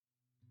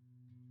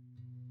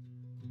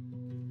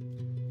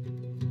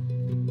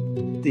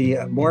that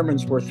the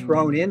Mormons were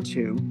thrown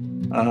into,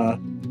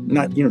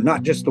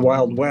 not just the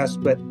Wild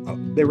West, but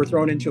they were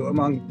thrown into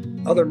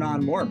among other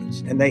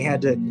non-Mormons, and they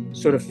had to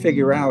sort of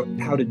figure out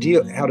how to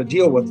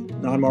deal with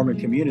non-Mormon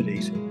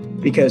communities,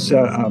 because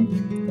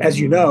as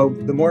you know,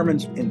 the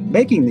Mormons, in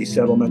making these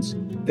settlements,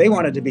 they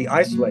wanted to be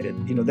isolated.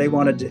 They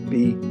wanted to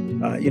be,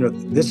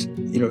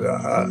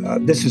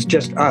 this is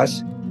just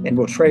us, and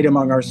we'll trade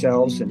among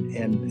ourselves,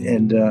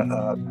 and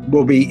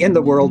we'll be in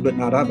the world but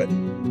not of it.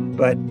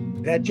 But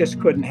that just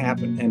couldn't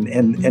happen,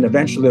 and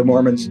eventually the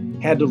Mormons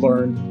had to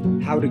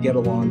learn how to get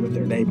along with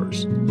their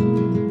neighbors.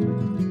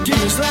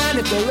 Jesus land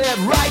if they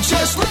live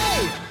righteously.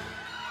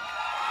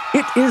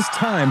 It is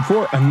time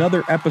for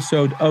another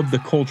episode of the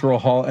Cultural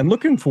Hall, and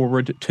looking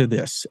forward to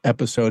this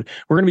episode.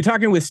 We're going to be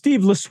talking with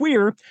Steve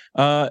Lesueur.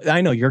 I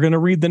know you're going to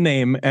read the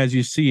name as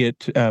you see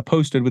it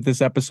posted with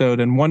this episode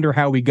and wonder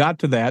how we got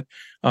to that.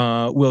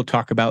 We'll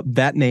talk about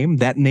that name.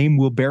 That name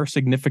will bear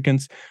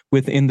significance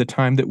within the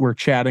time that we're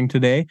chatting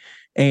today.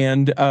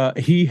 And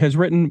he has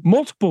written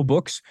multiple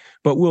books,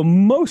 but will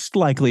most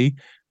likely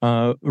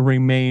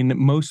remain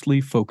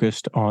mostly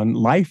focused on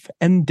life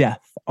and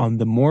death on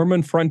the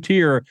Mormon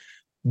frontier,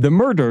 the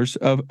murders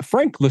of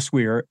Frank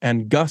Lesueur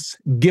and Gus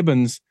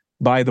Gibbons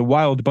by the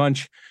Wild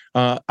Bunch.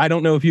 I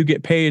don't know if you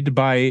get paid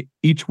by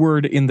each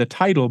word in the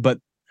title, but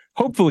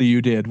hopefully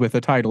you did with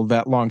a title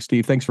that long,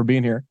 Steve. Thanks for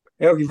being here.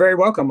 You're very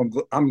welcome.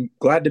 I'm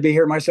glad to be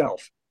here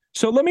myself.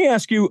 So let me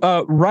ask you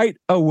right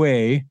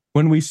away,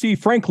 when we see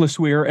Frank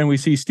Lesueur and we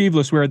see Steve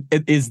Lesueur,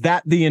 is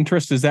that the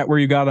interest? Is that where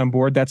you got on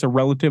board? That's a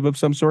relative of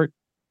some sort?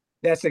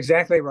 That's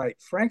exactly right.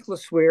 Frank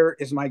Lesueur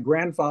is my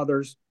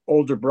grandfather's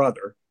older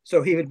brother,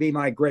 so he would be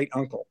my great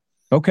uncle.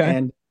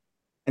 Okay.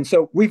 And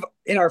so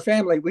in our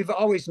family, we've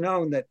always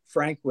known that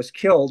Frank was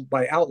killed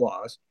by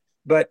outlaws,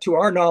 but to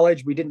our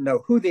knowledge, we didn't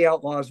know who the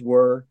outlaws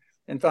were,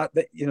 and thought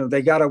that,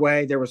 they got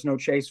away. There was no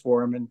chase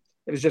for him. And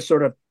it was just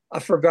sort of a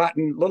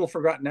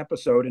forgotten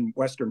episode in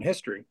Western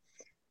history.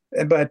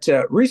 But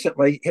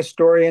recently,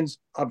 historians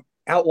of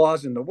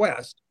outlaws in the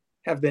West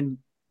have been,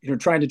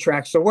 trying to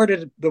track. So where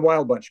did the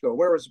Wild Bunch go?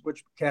 Where was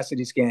Butch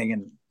Cassidy's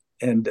gang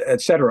and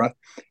et cetera?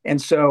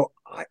 And so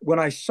when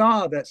I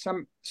saw that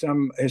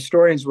some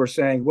historians were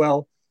saying,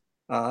 well,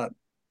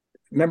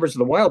 members of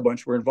the Wild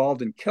Bunch were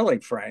involved in killing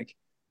Frank,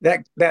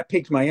 that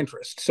piqued my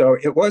interest. So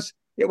it was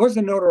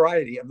the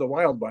notoriety of the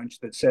Wild Bunch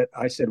that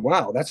I said,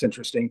 wow, that's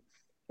interesting.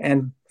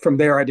 And from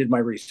there, I did my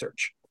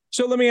research.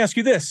 So let me ask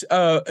you this: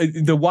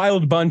 the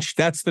Wild Bunch,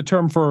 that's the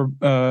term for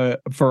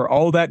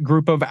all that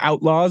group of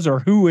outlaws, or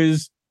who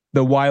is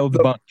the Wild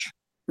Bunch?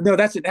 No,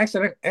 that's an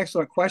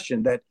excellent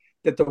question. That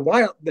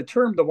the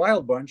term the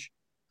Wild Bunch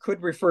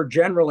could refer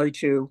generally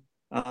to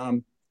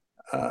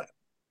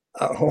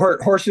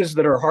horses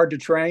that are hard to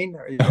train,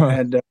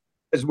 and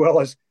as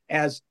well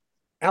as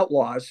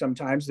outlaws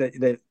sometimes.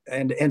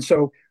 And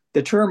so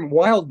the term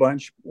Wild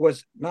Bunch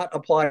was not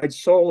applied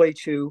solely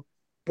to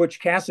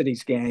Butch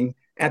Cassidy's gang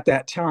at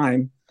that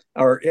time,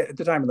 or at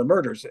the time of the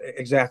murders,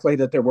 exactly,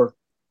 that there were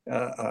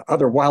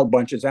other Wild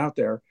Bunches out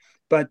there.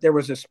 But there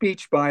was a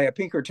speech by a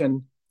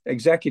Pinkerton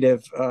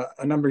executive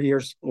a number of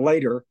years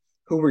later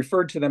who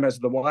referred to them as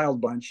the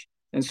Wild Bunch.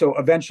 And so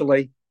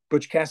eventually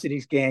Butch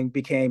Cassidy's gang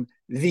became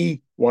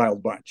the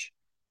Wild Bunch.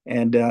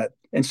 And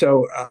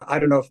so I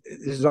don't know if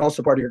this is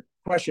also part of your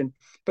question,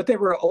 but they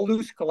were a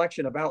loose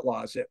collection of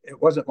outlaws.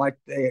 It wasn't like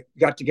they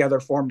got together,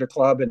 formed a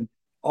club, and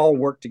all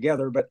worked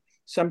together, but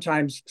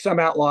sometimes some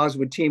outlaws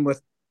would team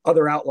with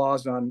other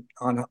outlaws on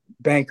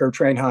bank or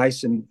train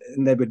heists, and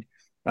they would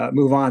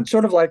move on.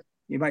 Sort of like,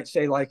 you might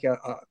say, like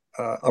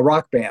a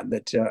rock band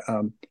that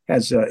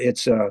has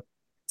its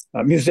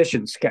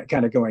musicians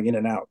kind of going in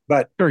and out.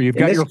 But sure, you've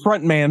got your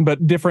front man,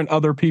 but different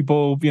other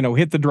people,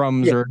 hit the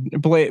drums, yeah, or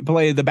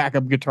play the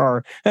backup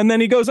guitar, and then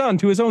he goes on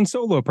to his own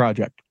solo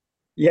project.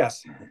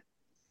 Yes,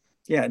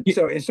 yeah.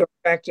 So in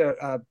fact,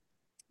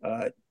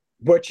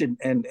 Butch and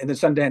the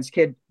Sundance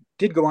Kid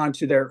did go on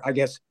to their, I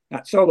guess,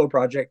 not solo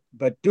project,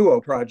 but duo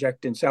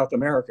project in South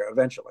America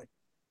eventually.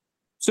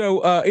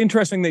 So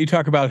interesting that you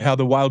talk about how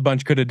the Wild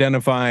Bunch could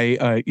identify,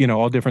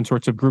 all different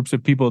sorts of groups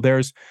of people.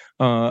 There's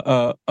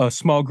a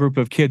small group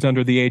of kids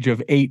under the age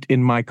of 8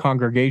 in my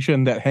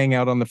congregation that hang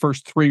out on the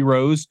first 3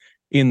 rows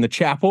in the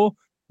chapel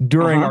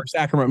during our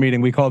sacrament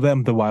meeting. We call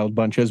them the Wild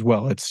Bunch as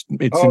well. It's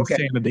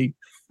insanity.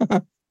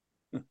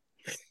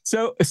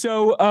 So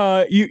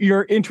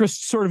your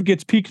interest sort of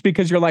gets piqued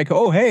because you're like,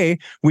 oh, hey,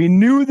 we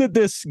knew that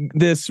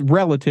this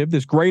relative,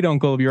 this great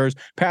uncle of yours,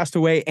 passed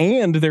away,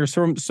 and there's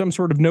some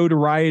sort of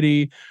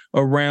notoriety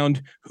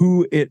around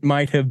who it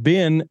might have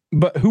been.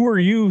 But who are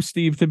you,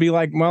 Steve, to be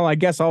like, well, I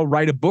guess I'll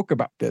write a book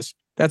about this?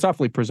 That's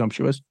awfully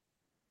presumptuous.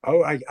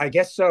 Oh, I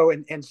guess so.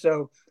 And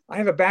so I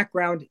have a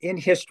background in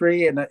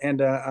history, and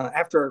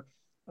after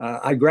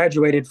I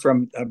graduated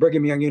from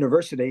Brigham Young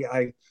University,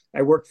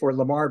 I worked for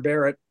Lamar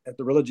Barrett at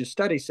the Religious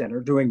Studies Center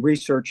doing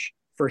research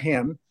for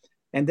him.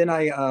 And then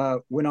I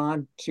went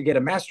on to get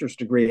a master's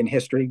degree in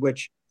history,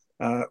 which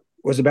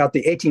was about the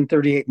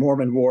 1838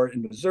 Mormon War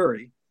in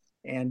Missouri.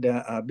 And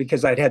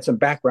because I'd had some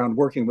background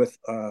working with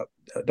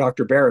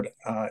Dr. Barrett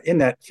in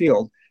that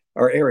field.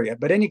 our area.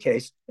 But any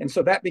case, and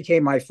so that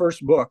became my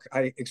first book.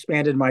 I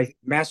expanded my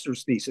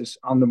master's thesis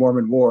on the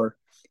Mormon War,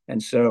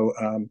 and so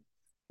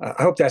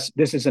I hope this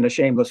isn't a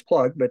shameless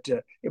plug, but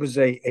it was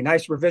a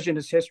nice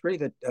revisionist history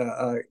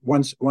that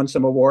won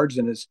some awards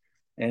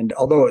and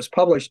although it was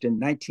published in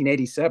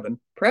 1987,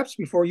 perhaps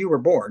before you were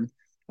born.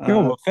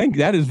 Well,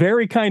 that is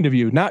very kind of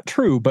you. Not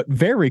true, but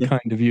very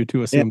kind of you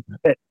to assume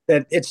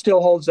that it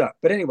still holds up.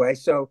 But anyway,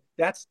 so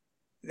that's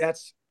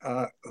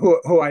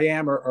who I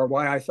am, or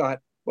why I thought,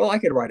 well, I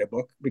could write a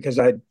book because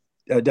I'd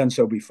done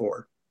so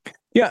before.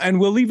 Yeah, and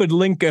we'll leave a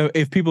link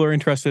if people are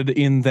interested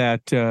in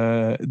that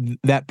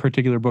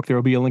particular book. There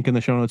will be a link in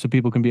the show notes so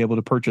people can be able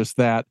to purchase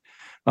that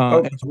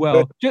as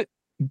well.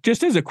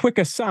 Just as a quick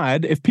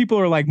aside, if people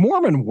are like,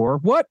 Mormon War,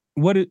 what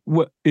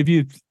if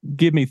you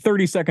give me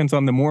 30 seconds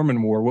on the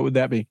Mormon War, what would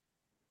that be?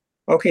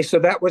 Okay, so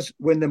that was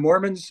when the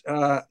Mormons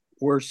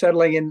were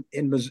settling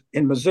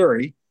in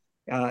Missouri,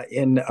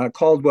 in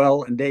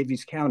Caldwell and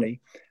Daviess County.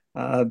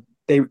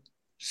 They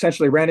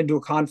essentially ran into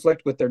a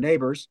conflict with their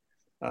neighbors.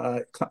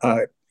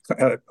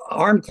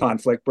 Armed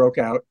conflict broke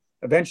out.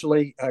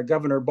 Eventually,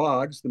 Governor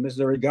Boggs, the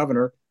Missouri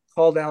governor,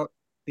 called out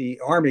the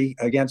army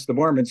against the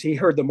Mormons. He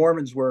heard the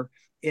Mormons were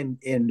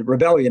in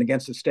rebellion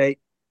against the state,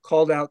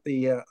 called out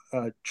the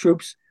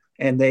troops,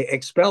 and they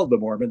expelled the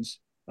Mormons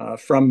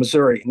from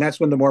Missouri. And that's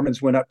when the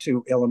Mormons went up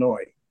to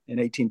Illinois in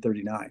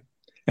 1839.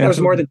 That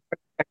was more than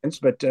 20 seconds,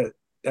 but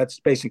that's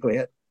basically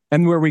it.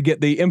 And where we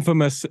get the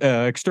infamous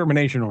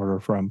extermination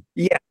order from.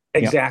 Yeah,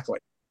 exactly.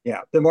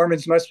 Yeah, the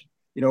Mormons must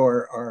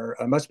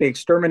be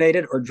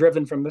exterminated or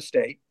driven from the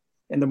state,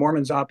 and the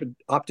Mormons opted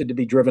to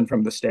be driven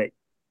from the state.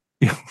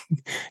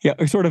 Yeah,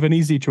 sort of an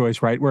easy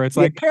choice, right? Where it's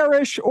like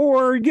perish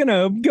or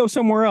go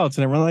somewhere else,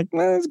 and everyone's like,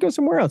 let's go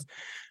somewhere else.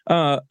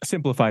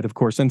 Simplified, of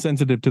course, and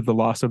sensitive to the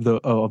loss of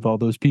all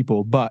those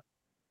people, but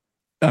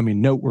I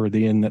mean,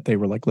 noteworthy in that they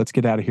were like, let's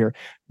get out of here.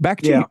 Back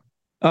to you.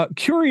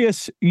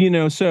 Curious,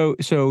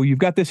 so you've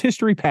got this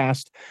history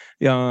past,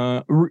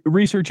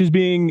 research is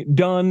being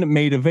done,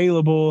 made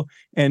available,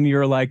 and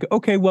you're like,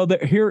 okay, well,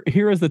 here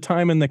is the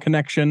time and the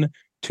connection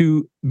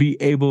to be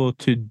able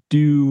to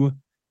do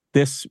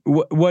this,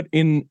 what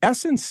in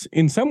essence,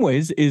 in some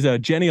ways, is a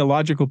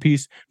genealogical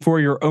piece for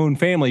your own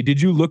family.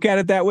 Did you look at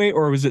it that way,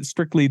 or was it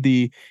strictly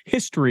the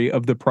history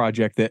of the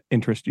project that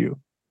interested you?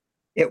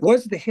 It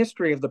was the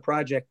history of the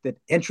project that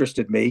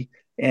interested me,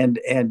 and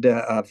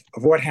of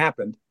what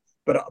happened.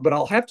 But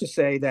I'll have to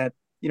say that,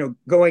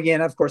 going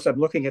in, of course, I'm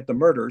looking at the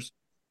murders,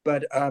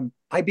 but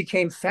I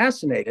became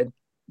fascinated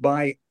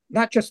by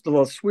not just the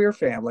Lesueur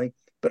family,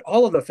 but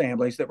all of the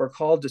families that were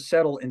called to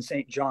settle in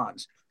St.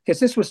 John's, because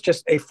this was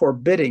just a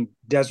forbidding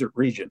desert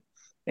region,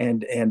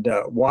 and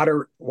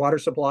water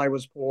supply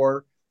was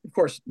poor. Of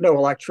course, no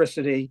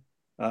electricity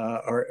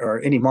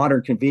or any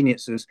modern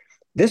conveniences.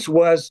 This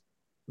was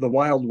the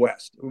Wild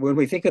West. When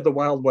we think of the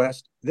Wild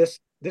West, this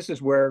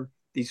is where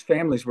these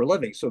families were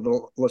living. So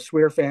the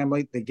Lesueur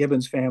family, the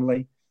Gibbons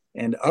family,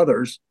 and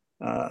others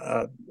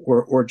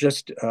were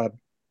just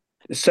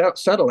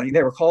settling.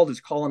 They were called as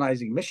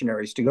colonizing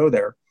missionaries to go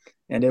there,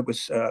 and it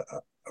was a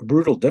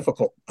brutal,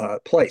 difficult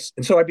place.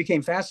 And so I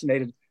became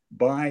fascinated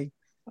by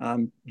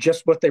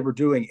just what they were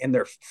doing in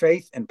their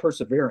faith and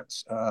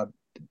perseverance.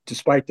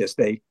 Despite this,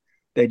 it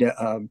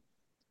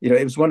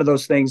was one of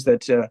those things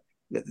that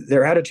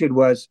their attitude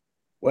was,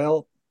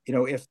 well,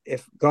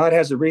 if God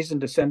has a reason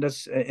to send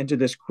us into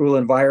this cruel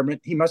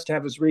environment, he must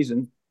have his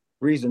reasons.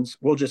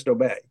 We'll just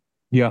obey.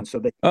 Yeah. And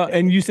so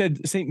and you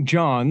said St.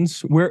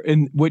 John's.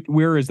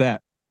 Where is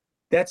that?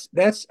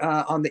 That's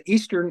on the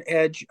eastern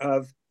edge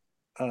of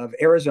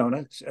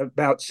Arizona. It's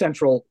about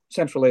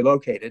centrally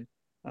located.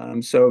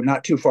 So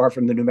not too far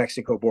from the New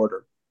Mexico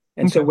border.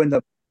 And okay. So when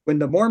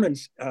the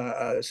Mormons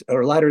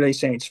or Latter-day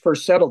Saints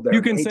first settled there,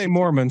 you can say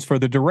Mormons for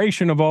the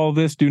duration of all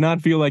this. Do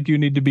not feel like you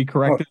need to be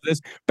corrected.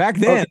 This back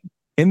then. Okay.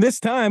 In this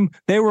time,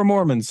 they were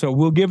Mormons, so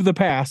we'll give the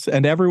pass,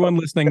 and everyone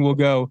listening will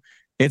go,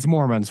 it's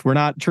Mormons. We're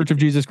not Church of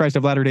Jesus Christ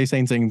of Latter-day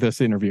Saints in this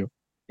interview.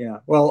 Yeah,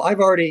 well, I've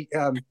already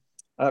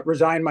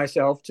resigned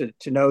myself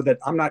to know that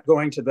I'm not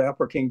going to the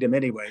Upper Kingdom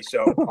anyway,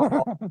 so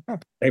I'll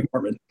stay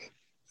Mormon.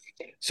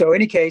 So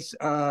any case,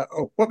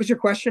 what was your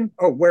question?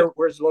 Oh,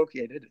 where's it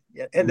located?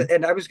 Yeah,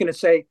 and I was going to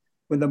say,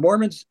 when the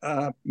Mormons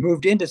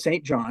moved into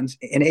St. John's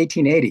in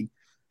 1880,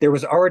 there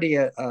was already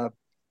a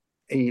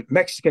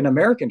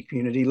Mexican-American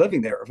community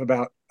living there of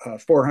about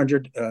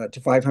 400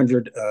 to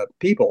 500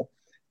 people.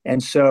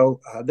 And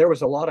so there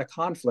was a lot of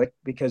conflict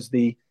because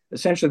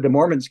essentially the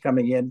Mormons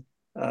coming in,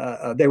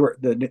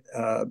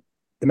 the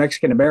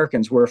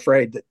Mexican-Americans were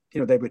afraid that,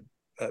 they would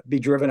be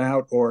driven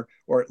out or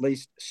at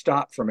least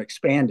stop from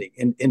expanding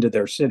into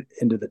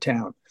the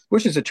town,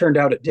 which as it turned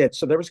out it did.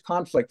 So there was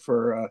conflict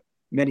for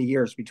many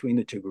years between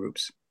the two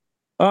groups.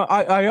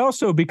 I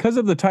also, because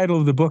of the title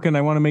of the book, and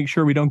I want to make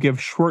sure we don't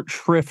give short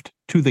shrift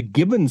to the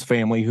Gibbons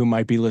family who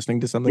might be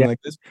listening to something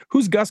like this.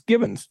 Who's Gus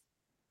Gibbons?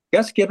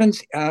 Gus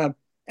Gibbons, a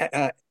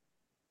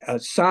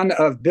son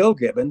of Bill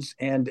Gibbons,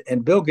 and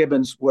Bill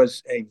Gibbons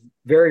was a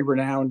very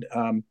renowned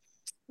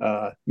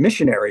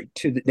missionary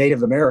to the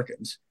Native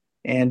Americans.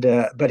 And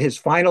but his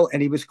final,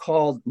 and he was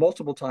called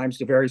multiple times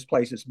to various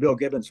places. Bill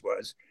Gibbons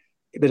was,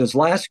 but his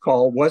last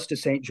call was to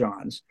St.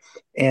 John's.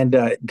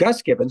 And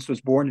Gus Gibbons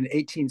was born in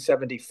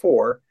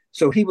 1874,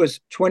 so he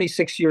was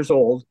 26 years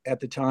old at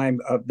the time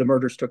of the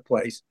murders took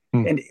place.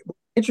 And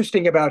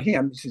interesting about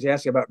him, since you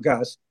asked about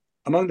Gus,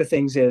 among the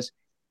things is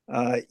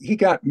he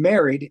got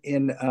married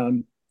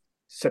in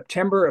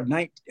September of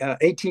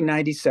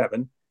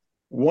 1897.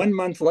 1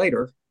 month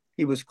later,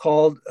 he was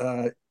called.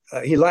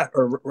 He left,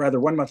 or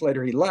rather, 1 month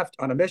later, he left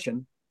on a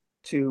mission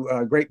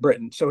to Great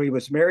Britain. So he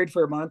was married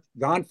for a month,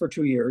 gone for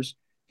 2 years.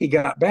 He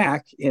got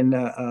back in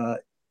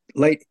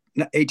late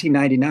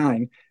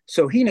 1899.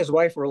 So he and his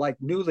wife were like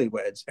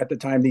newlyweds at the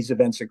time these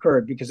events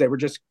occurred because they were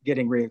just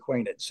getting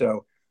reacquainted.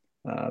 So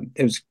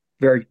it was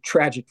very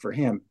tragic for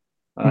him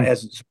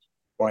as his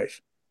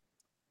wife.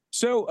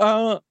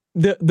 So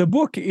the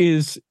book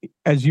is,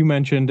 as you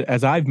mentioned,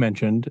 as I've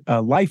mentioned,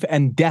 life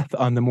and death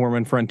on the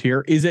Mormon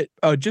frontier. Is it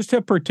just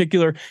a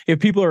particular, if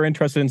people are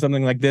interested in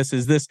something like this,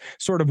 is this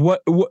sort of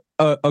what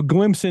a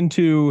glimpse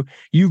into,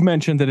 you've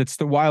mentioned that it's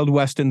the Wild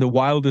West and the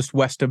wildest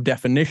west of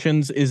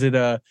definitions. Is it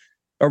are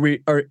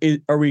we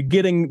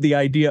getting the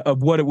idea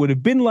of what it would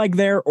have been like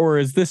there? Or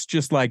is this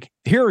just like,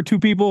 here are two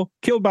people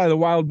killed by the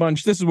Wild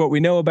Bunch. This is what we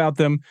know about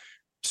them.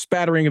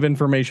 Spattering of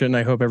information.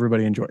 I hope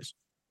everybody enjoys.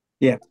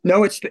 Yeah,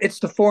 no, it's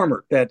the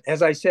former. That,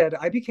 as I said,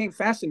 I became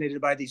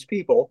fascinated by these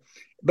people,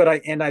 but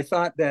I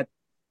thought that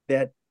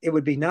it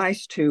would be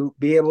nice to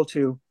be able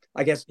to,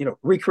 I guess,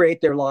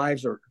 recreate their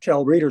lives or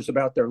tell readers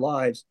about their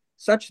lives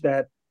such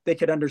that they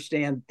could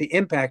understand the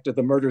impact of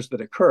the murders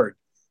that occurred.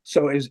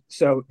 So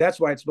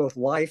that's why it's both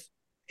life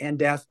and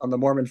death on the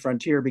Mormon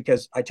frontier,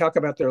 because I talk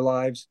about their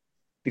lives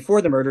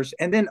before the murders,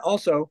 and then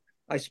also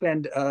I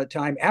spend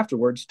time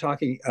afterwards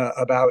talking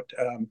about.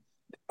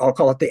 I'll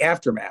call it the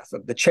aftermath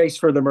of the chase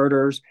for the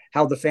murders,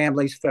 how the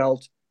families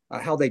felt,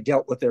 how they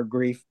dealt with their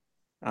grief,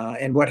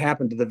 and what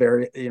happened to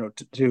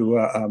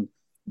the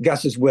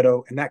Gus's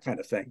widow and that kind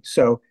of thing.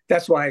 So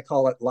that's why I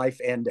call it life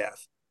and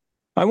death.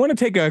 I want to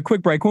take a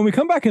quick break. When we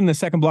come back in the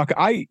second block,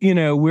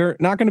 we're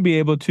not going to be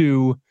able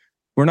to,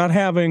 we're not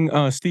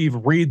having Steve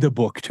read the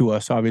book to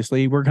us,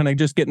 obviously. We're kind of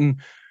just getting,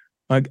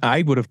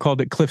 I would have called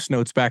it Cliff's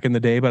Notes back in the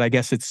day, but I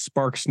guess it's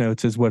Sparks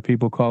Notes is what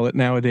people call it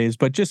nowadays.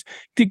 But just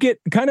to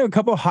get kind of a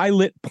couple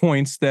highlight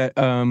points that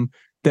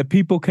that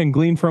people can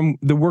glean from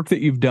the work that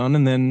you've done,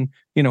 and then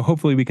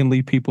hopefully we can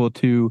lead people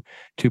to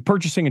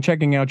purchasing and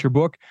checking out your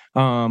book.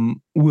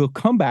 We'll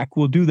come back.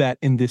 We'll do that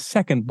in this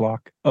second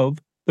block of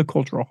the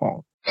Cultural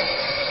Hall.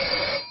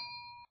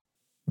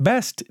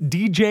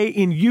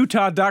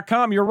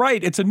 BestDJinUtah.com. You're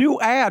right. It's a new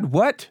ad.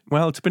 What?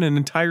 Well, it's been an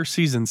entire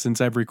season since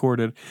I've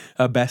recorded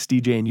a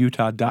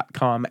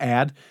BestDJinUtah.com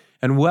ad.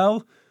 And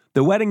well,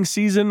 the wedding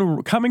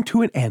season coming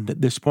to an end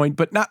at this point,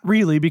 but not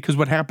really, because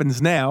what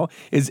happens now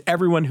is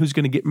everyone who's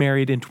going to get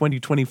married in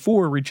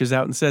 2024 reaches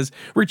out and says,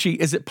 Richie,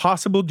 is it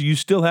possible? Do you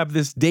still have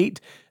this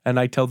date? And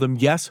I tell them,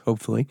 yes,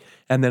 hopefully.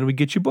 And then we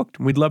get you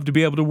booked. We'd love to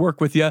be able to work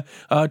with you.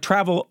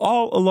 Travel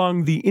all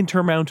along the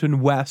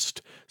Intermountain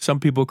West. Some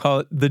people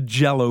call it the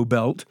Jello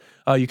Belt.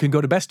 You can go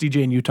to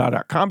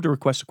bestdjinutah.com to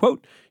request a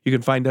quote. You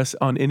can find us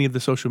on any of the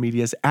social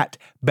medias at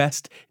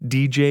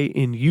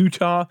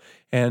bestdjinutah.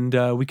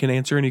 And we can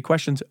answer any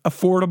questions.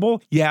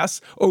 Affordable? Yes.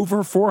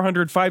 Over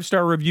 400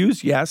 5-star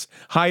reviews? Yes.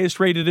 Highest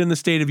rated in the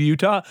state of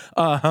Utah?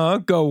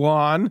 Go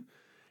on.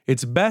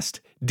 It's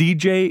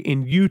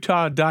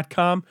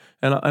bestdjinutah.com,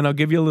 and I'll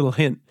give you a little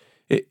hint.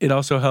 It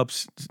also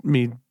helps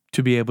me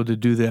to be able to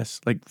do this,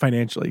 like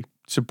financially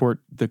support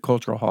the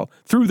Cultural Hall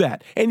through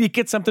that, and you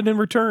get something in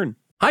return.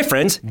 Hi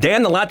friends,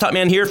 Dan the Laptop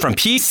Man here from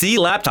PC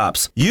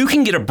Laptops. You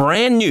can get a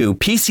brand new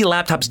PC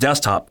Laptops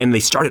desktop and they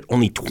start at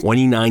only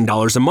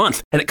 $29 a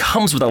month. And it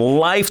comes with a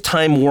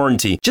lifetime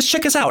warranty. Just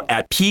check us out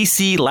at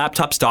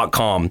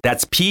PCLaptops.com.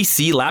 That's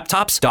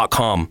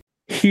PCLaptops.com.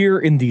 Here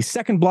in the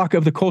second block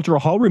of the Cultural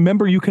Hall,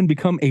 remember you can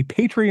become a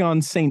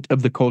Patreon saint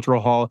of the Cultural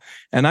Hall,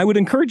 and I would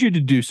encourage you to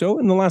do so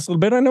in the last little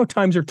bit. I know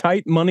times are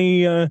tight,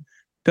 money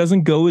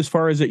doesn't go as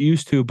far as it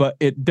used to, but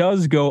it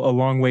does go a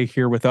long way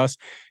here with us.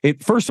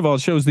 First of all,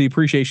 it shows the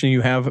appreciation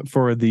you have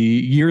for the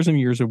years and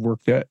years of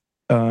work that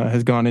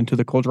has gone into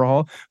the Cultural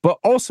Hall, but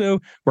also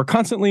we're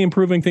constantly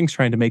improving things,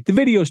 trying to make the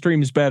video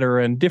streams better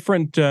and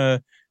different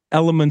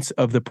elements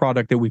of the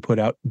product that we put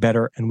out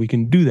better, and we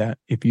can do that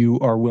if you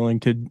are willing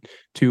to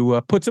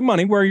put some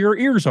money where your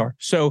ears are.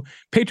 So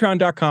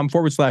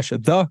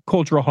patreon.com/the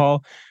Cultural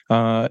Hall.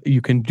 You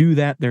can do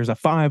that. There's a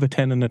 $5, a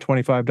 $10, and a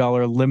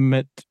 $25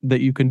 limit that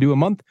you can do a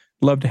month.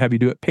 Love to have you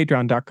do it.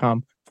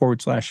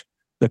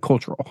 Patreon.com/the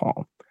Cultural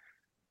Hall.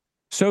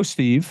 So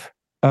Steve,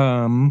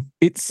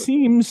 it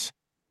seems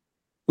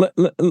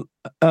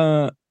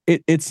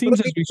it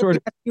seems as we sort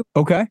of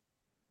okay.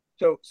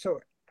 So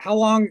how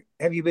long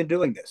have you been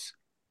doing this?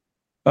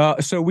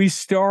 So we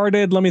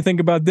started, let me think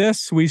about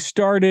this. We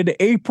started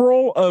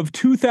April of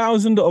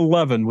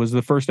 2011 was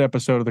the first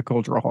episode of the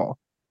Cultural Hall.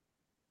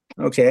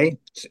 Okay.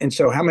 And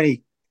so how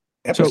many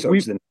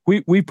episodes then?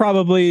 We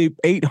probably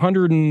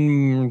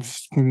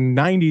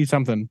 890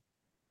 something.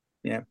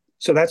 Yeah.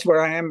 So that's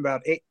where I am,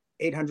 about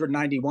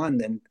 891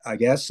 then, I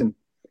guess. And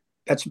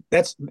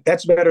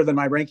that's better than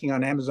my ranking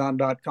on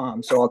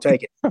Amazon.com. So I'll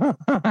take it.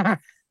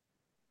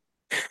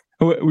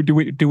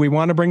 Do we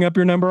want to bring up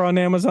your number on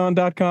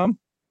Amazon.com?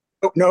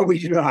 Oh, no, we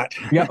do not.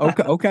 Yeah.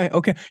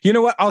 Okay. You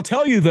know what? I'll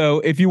tell you though,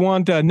 if you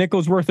want a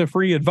nickel's worth of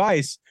free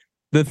advice,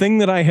 the thing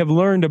that I have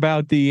learned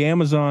about the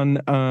Amazon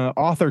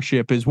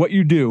authorship is what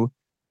you do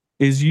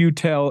is you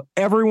tell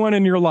everyone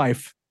in your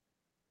life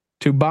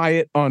to buy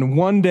it on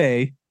one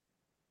day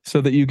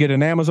so that you get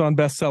an Amazon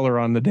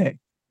bestseller on the day.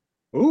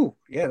 Ooh,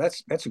 yeah,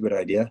 that's a good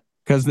idea.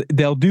 Because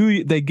they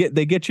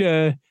get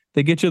you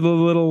the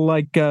little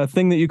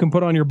thing that you can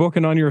put on your book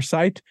and on your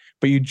site,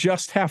 but you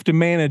just have to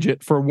manage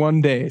it for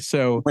one day.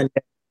 So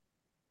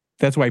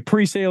that's why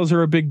pre-sales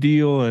are a big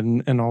deal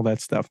and all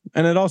that stuff.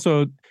 And it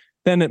also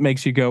then it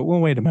makes you go, well,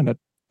 wait a minute.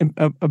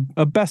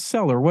 A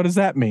bestseller, what does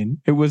that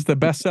mean? It was the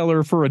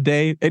bestseller for a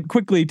day. It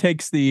quickly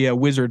takes the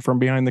wizard from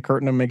behind the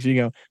curtain and makes you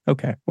go,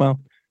 okay, well,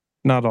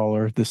 not all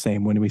are the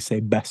same when we say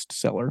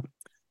bestseller.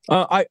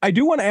 I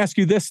do want to ask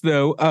you this,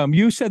 though.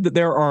 You said that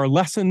there are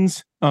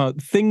lessons,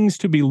 things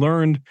to be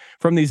learned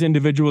from these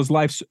individuals'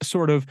 lives,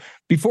 sort of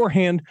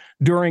beforehand,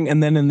 during,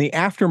 and then in the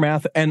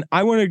aftermath. And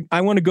I want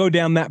to go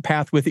down that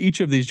path with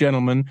each of these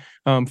gentlemen.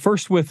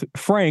 First with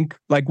Frank,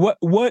 like what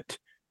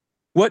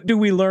do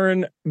we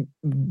learn?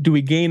 Do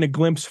we gain a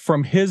glimpse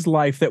from his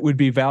life that would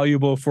be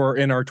valuable for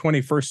in our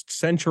 21st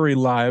century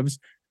lives,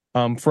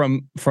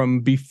 from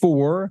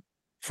before,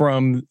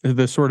 from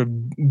the sort of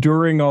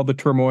during all the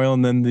turmoil,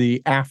 and then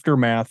the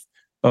aftermath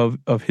of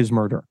his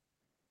murder?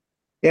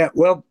 Yeah,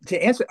 well,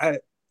 to answer, I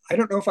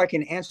don't know if I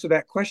can answer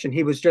that question.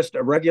 He was just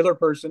a regular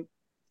person.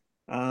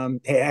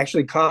 He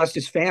actually caused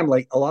his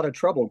family a lot of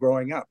trouble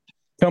growing up.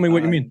 Tell me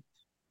what you mean.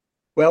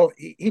 Well,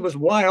 he was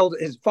wild.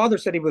 His father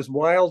said he was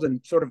wild and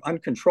sort of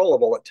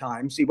uncontrollable at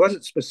times. He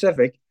wasn't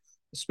specific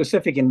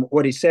in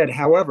what he said.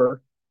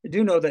 However, I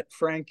do know that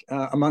Frank,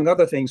 among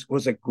other things,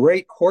 was a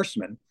great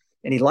horseman.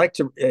 And he liked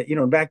to,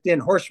 back then,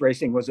 horse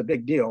racing was a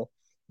big deal.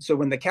 So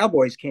when the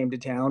Cowboys came to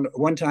town,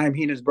 one time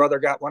he and his brother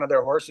got one of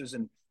their horses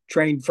and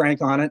trained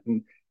Frank on it.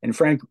 And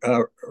Frank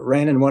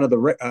ran in one of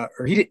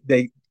the,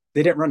 they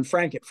didn't run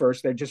Frank at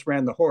first. They just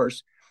ran the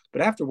horse.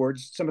 But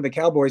afterwards, some of the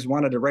Cowboys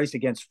wanted to race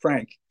against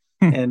Frank.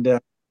 And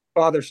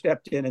father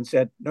stepped in and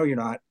said, "No, you're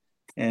not."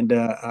 And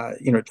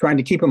trying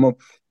to keep him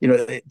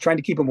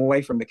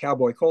away from the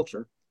cowboy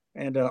culture,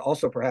 and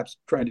also perhaps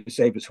trying to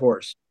save his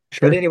horse.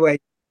 Sure. But anyway,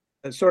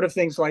 sort of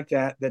things like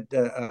that.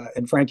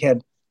 And Frank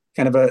had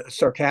kind of a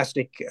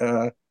sarcastic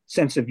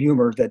sense of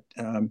humor that,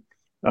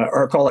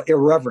 or call it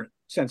irreverent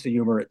sense of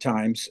humor at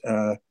times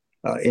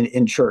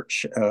in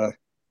church,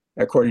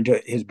 according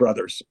to his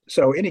brothers.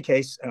 So, in any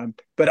case,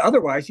 but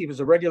otherwise, he was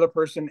a regular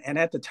person, and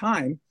at the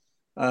time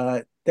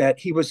that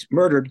he was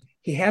murdered,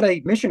 he had a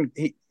mission.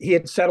 He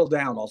had settled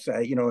down, I'll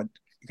say, and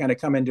kind of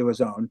come into his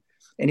own.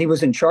 And he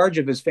was in charge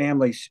of his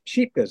family's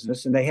sheep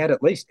business, and they had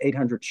at least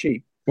 800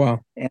 sheep.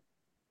 Wow.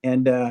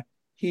 And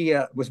he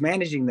was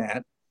managing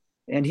that.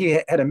 And he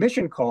had a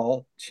mission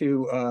call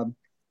to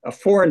a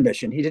foreign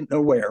mission. He didn't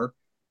know where,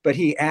 but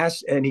he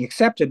asked, and he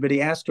accepted, but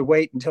he asked to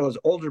wait until his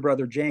older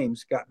brother,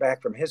 James, got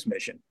back from his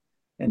mission.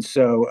 And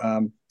so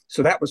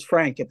that was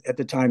Frank at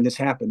the time this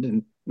happened.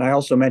 And I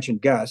also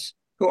mentioned Gus,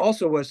 who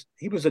also was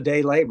a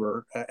day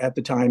laborer at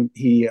the time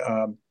he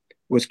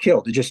was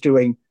killed, just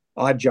doing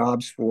odd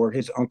jobs for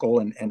his uncle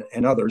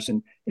and others.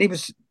 And he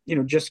was,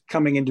 just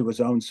coming into his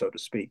own, so to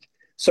speak.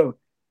 So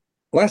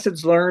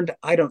lessons learned,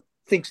 I don't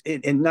think,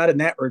 and not in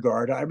that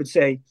regard. I would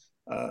say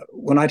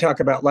when I talk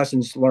about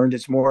lessons learned,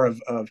 it's more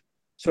of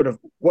sort of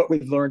what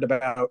we've learned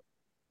about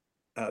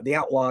the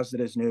outlaws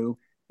that is new,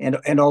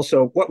 and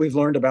also what we've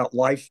learned about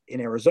life in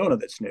Arizona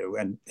that's new.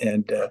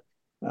 And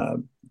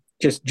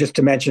just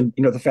to mention,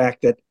 the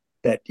fact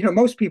that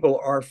most people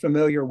are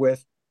familiar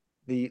with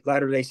the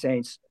Latter-day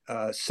Saints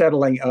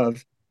settling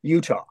of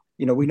Utah.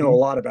 We know a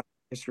lot about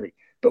history,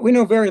 but we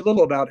know very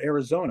little about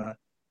Arizona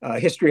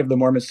history of the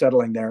Mormons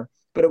settling there.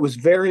 But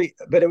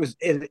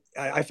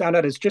I found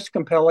out it's just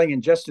compelling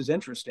and just as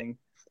interesting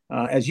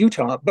as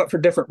Utah, but for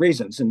different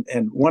reasons.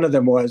 And one of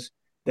them was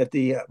that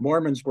the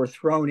Mormons were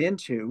thrown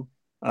into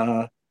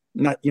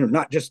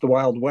not just the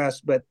Wild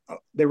West, but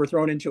they were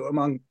thrown into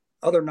among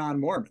other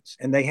non-Mormons,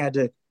 and they had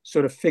to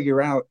sort of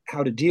figure out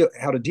how to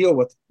deal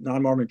with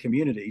non-Mormon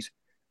communities,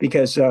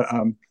 because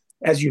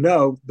as you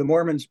know, the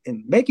Mormons,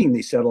 in making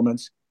these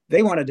settlements,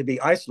 they wanted to be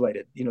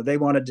isolated. They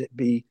wanted to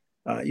be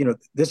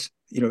this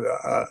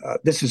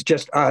is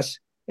just us,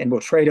 and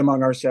we'll trade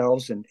among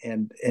ourselves,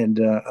 and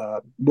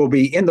we'll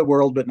be in the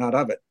world but not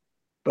of it.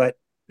 But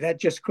that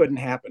just couldn't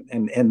happen,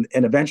 and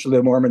eventually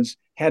the Mormons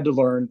had to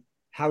learn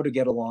how to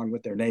get along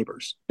with their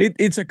neighbors.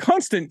 It's a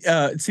constant,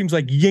 it seems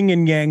like yin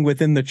and yang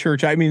within the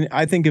church. I mean,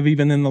 I think of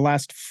even in the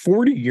last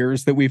 40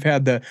 years that we've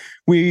had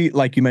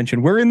like you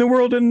mentioned, we're in the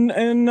world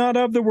and not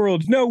of the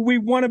world. No, we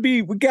want to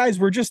be, guys,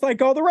 we're just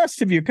like all the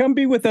rest of you. Come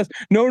be with us.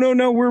 No,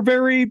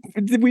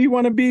 we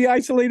want to be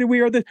isolated.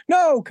 We are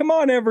no, come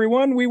on,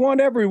 everyone. We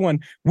want everyone.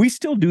 We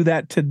still do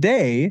that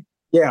today.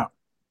 Yeah.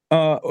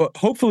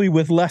 hopefully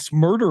with less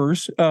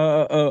murders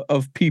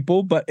of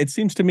people. But it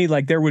seems to me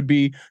like there would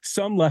be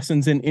some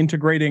lessons in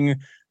integrating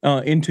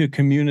into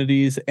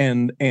communities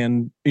and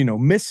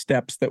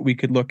missteps that we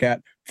could look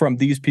at from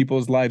these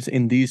people's lives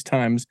in these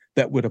times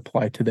that would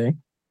apply today.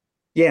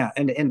 Yeah,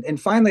 and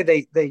finally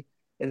they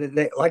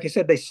like I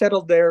said, they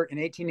settled there in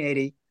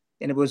 1880,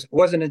 and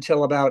wasn't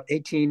until about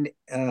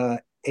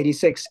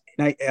 1886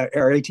 or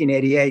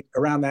 1888,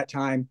 around that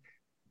time,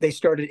 they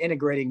started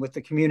integrating with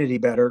the community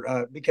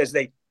better, because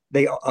they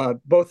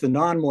both the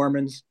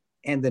non-Mormons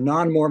and the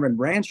non-Mormon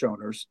ranch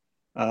owners,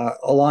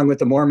 along with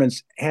the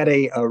Mormons, had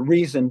a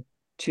reason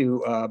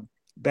to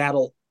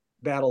battle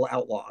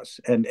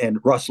outlaws and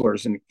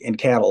rustlers and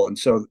cattle, and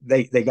so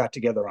they got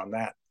together on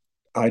that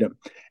item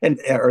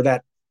or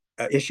that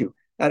issue.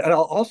 And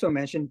I'll also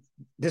mention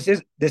this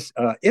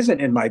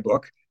isn't in my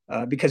book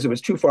because it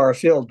was too far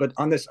afield, but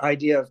on this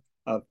idea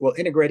of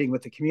integrating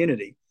with the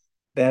community,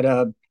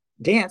 that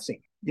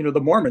dancing.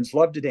 The Mormons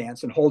love to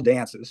dance and hold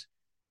dances,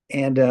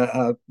 and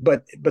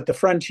but the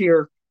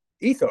frontier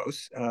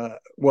ethos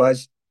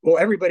was, well,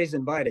 everybody's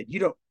invited. You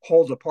don't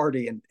hold a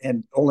party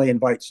and only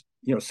invites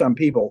some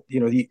people.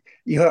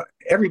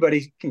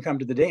 Everybody can come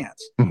to the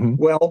dance. Mm-hmm.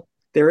 Well,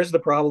 there is the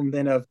problem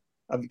then of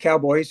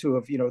cowboys who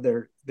have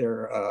they're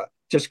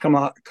just come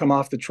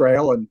off the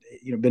trail and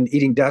been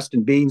eating dust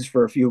and beans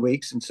for a few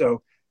weeks, and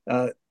so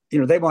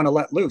they want to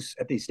let loose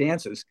at these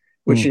dances,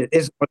 which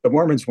is what the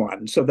Mormons want.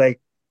 And so they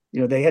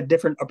had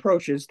different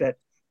approaches. That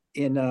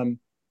in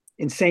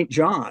St.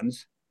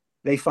 John's,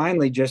 they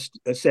finally just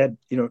said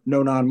no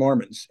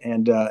non-Mormons,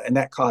 and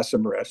that caused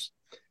some rifts.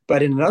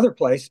 But in another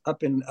place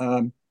up in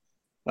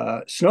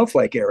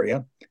Snowflake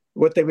area,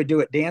 what they would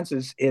do at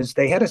dances is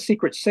they had a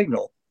secret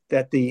signal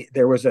that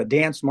there was a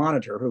dance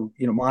monitor who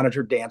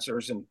monitored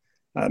dancers and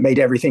made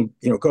everything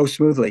go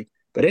smoothly.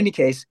 But in any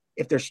case,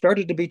 if there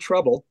started to be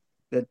trouble,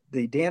 that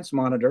the dance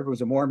monitor, who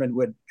was a Mormon,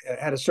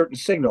 had a certain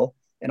signal,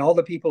 and all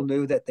the people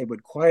knew that they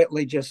would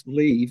quietly just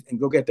leave and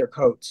go get their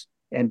coats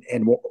and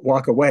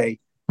walk away,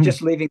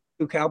 just leaving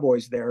two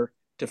cowboys there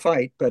to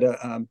fight. But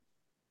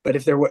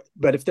if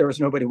there was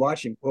nobody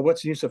watching, well,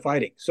 what's the use of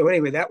fighting? So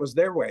anyway, that was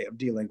their way of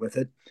dealing with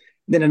it.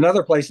 Then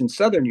another place in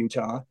southern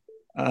Utah,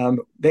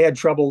 they had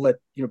trouble that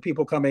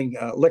people coming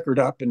liquored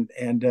up,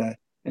 and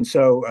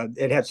so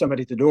they'd have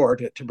somebody at the door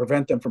to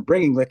prevent them from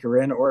bringing liquor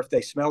in, or if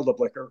they smelled of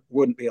liquor,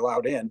 wouldn't be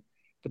allowed in.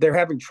 But they're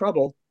having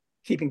trouble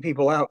keeping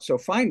people out. So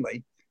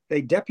finally,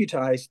 they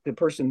deputized the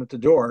person at the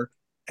door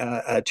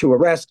to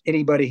arrest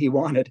anybody he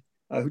wanted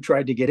who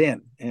tried to get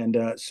in. And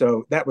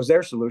so that was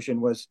their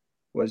solution: was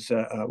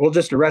we'll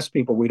just arrest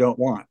people we don't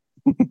want.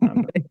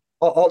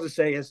 All to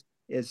say is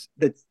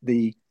that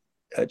the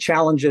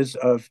challenges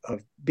of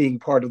being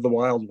part of the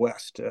Wild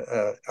West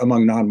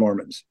among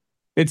non-Mormons.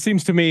 It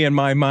seems to me, in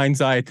my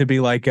mind's eye, to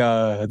be like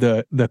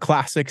the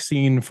classic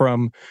scene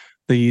from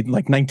the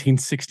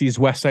 1960s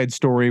West Side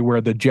Story,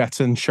 where the Jets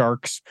and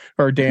Sharks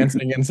are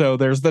dancing. And so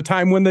there's the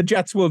time when the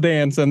Jets will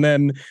dance, and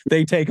then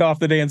they take off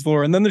the dance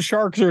floor, and then the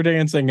Sharks are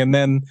dancing, and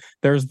then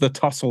there's the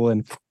tussle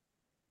and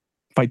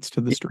fights to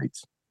the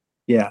streets.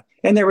 Yeah,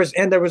 and there was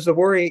the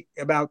worry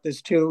about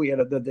this too.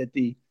 That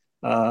the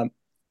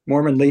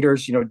Mormon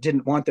leaders,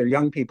 didn't want their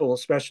young people,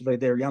 especially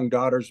their young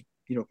daughters,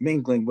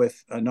 mingling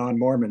with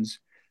non-Mormons.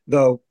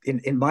 Though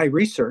in my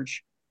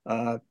research,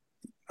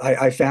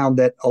 I found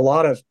that a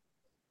lot of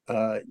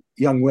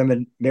young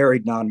women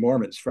married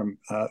non-Mormons from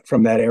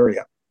that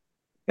area,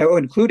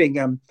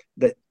 including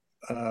that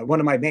one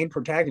of my main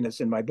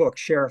protagonists in my book,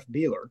 Sheriff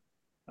Beeler,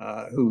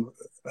 who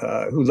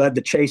led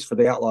the chase for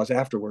the outlaws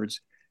afterwards.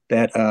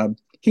 That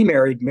he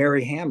married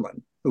Mary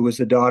Hamlin, who was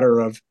the daughter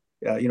of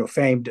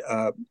famed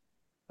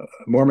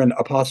Mormon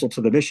apostle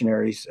to the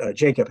missionaries,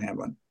 Jacob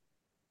Hamlin,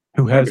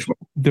 who has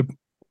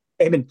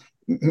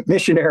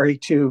missionary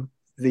to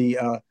the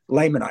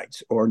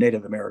Lamanites or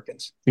Native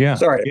Americans. Yeah.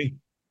 Sorry.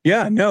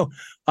 Yeah, no.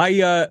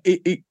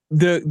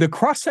 The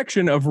cross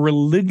section of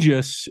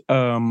religious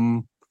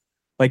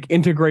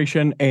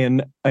integration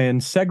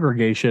and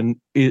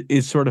segregation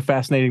is sort of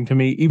fascinating to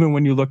me. Even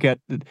when you look at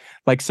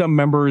some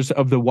members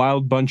of the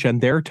Wild Bunch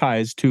and their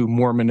ties to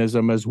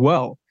Mormonism as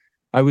well.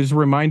 I was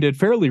reminded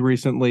fairly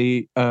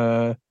recently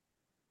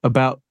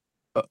about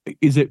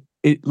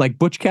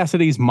Butch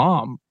Cassidy's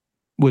mom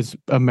was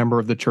a member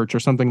of the church or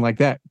something like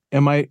that.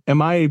 Am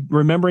I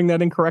remembering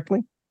that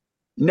incorrectly?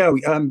 No,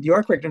 you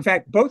are correct. In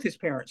fact, both his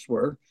parents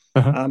were.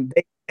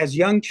 As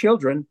young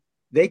children,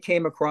 they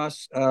came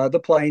across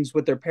the plains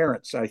with their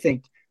parents. I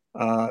think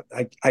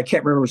I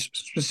can't remember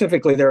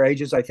specifically their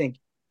ages. I think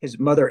his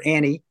mother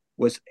Annie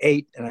was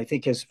 8, and I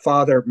think his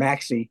father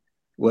Maxie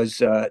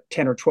was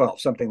 10 or 12,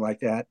 something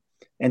like that.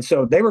 And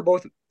so they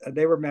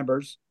were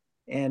members,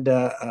 and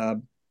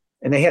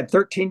they had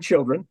 13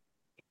 children.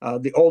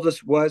 The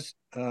oldest was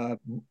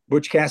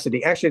Butch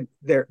Cassidy. Actually,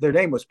 their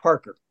name was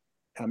Parker,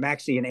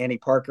 Maxie and Annie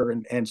Parker,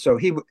 and so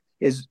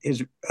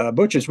his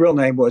Butch's real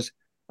name was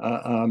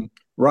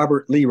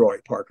Robert Leroy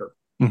Parker,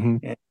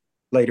 and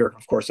later,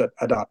 of course,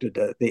 adopted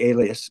the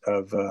alias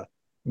of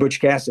Butch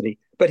Cassidy.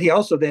 But he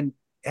also then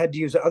had to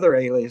use other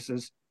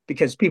aliases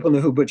because people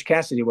knew who Butch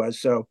Cassidy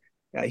was. So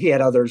he had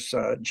others.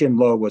 Jim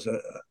Lowe was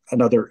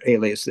another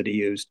alias that he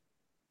used.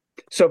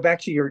 So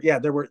back to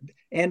there were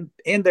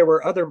there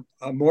were other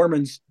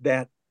Mormons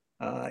that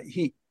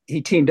he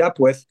teamed up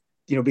with.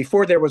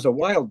 Before there was a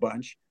Wild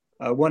Bunch,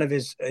 one of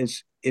his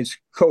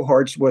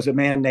cohorts was a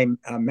man named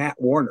Matt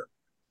Warner,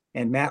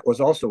 and Matt was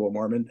also a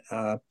Mormon.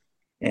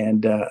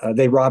 And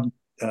they robbed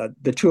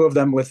the two of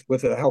them with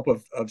the help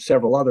of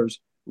several others.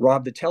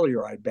 Robbed the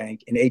Telluride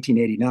Bank in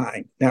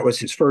 1889. That was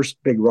his first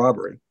big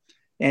robbery.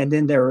 And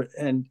then there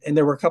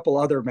were a couple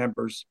other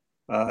members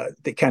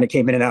that kind of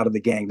came in and out of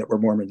the gang that were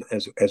Mormon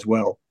as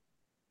well.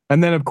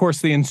 And then, of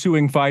course, the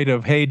ensuing fight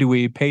of, hey, do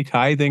we pay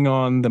tithing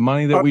on the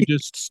money that we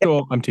just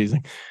stole? I'm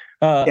teasing.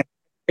 I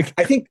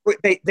think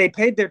they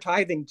paid their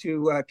tithing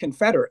to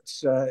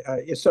Confederates.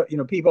 So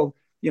people,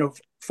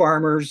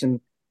 farmers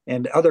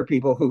and other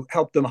people who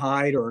helped them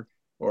hide or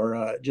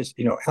just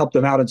helped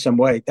them out in some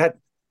way. That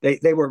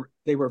they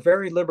were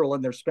very liberal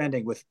in their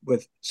spending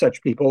with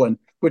such people, and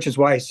which is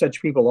why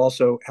such people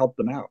also helped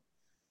them out.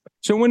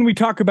 So when we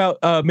talk about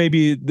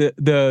maybe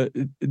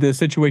the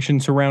situation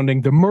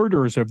surrounding the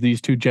murders of these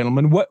two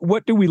gentlemen,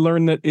 what do we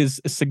learn that is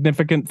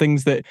significant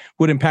things that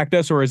would impact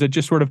us, or is it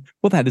just sort of,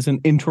 well, that is an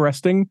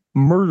interesting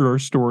murder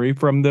story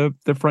from the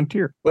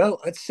frontier?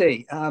 Well, let's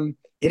see.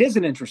 It is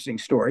an interesting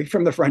story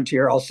from the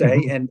frontier, I'll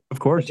say, and of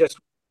course,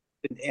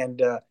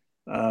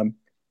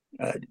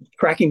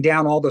 cracking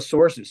down all the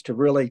sources to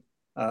really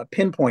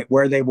pinpoint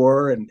where they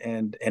were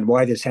and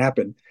why this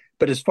happened.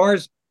 But as far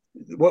as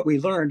what we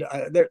learned,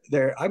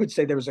 I would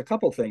say there was a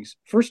couple things.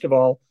 First of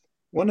all,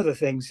 one of the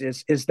things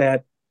is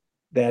that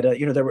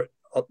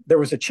there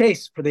was a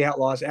chase for the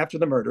outlaws after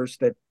the murders.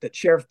 That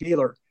Sheriff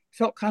Beeler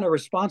felt kind of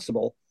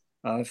responsible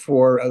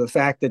for the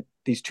fact that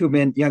these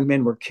young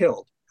men were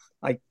killed.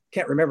 I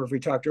can't remember if we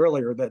talked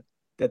earlier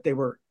that there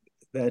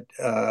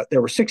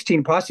were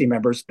 16 posse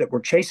members that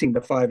were chasing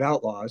the 5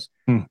 outlaws,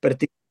 but at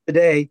the end of the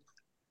day,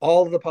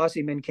 all of the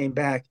posse men came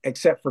back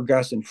except for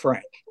Gus and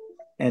Frank.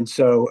 And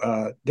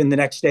so then the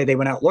next day they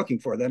went out looking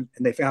for them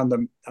and they found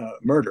them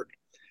murdered.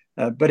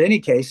 But in any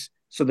case,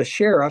 so the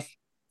sheriff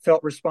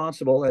felt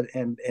responsible,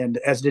 and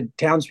as did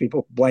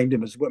townspeople,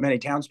 many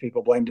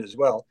townspeople blamed it as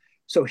well.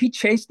 So he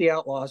chased the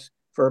outlaws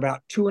for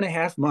about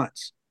 2.5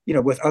 months,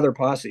 with other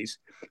posses.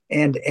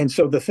 And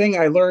so the thing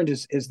I learned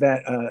is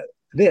that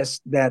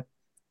that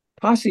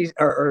posses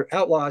or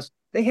outlaws,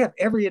 they have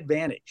every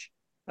advantage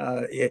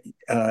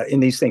in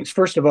these things.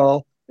 First of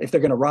all, if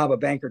they're going to rob a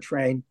bank or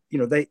train,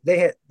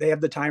 they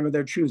have the time of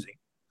their choosing.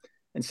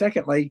 And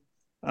secondly,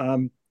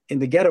 in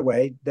the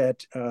getaway,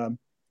 that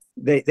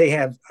they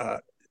have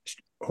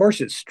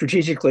horses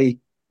strategically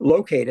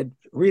located,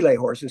 relay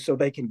horses, so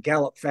they can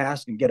gallop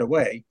fast and get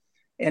away.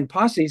 And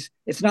posses,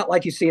 it's not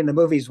like you see in the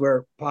movies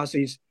where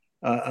posses,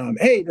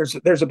 hey,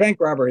 there's a bank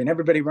robbery, and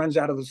everybody runs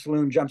out of the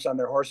saloon, jumps on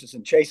their horses,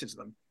 and chases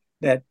them.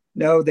 That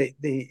no,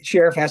 the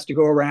sheriff has to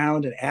go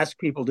around and ask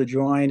people to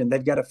join, and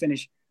they've got to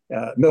finish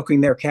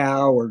milking their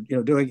cow or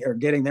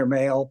getting their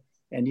mail,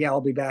 and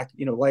I'll be back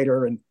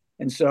later.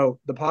 And so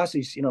the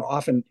posses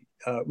often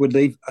would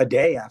leave a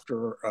day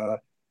after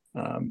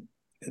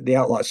the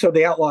outlaws. So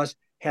the outlaws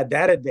had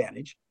that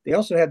advantage. They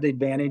also had the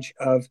advantage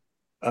of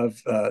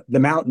the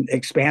mountain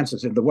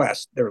expanses in the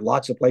west. There are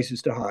lots of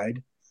places to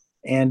hide,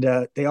 and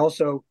there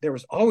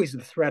was always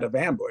the threat of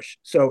ambush.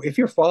 So if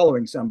you're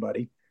following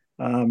somebody,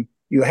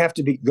 you have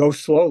to go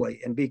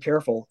slowly and be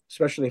careful,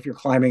 especially if you're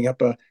climbing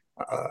up a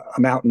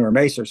mountain or a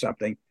mesa or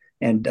something.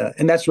 And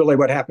that's really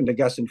what happened to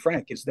Gus and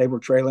Frank, is they were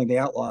trailing the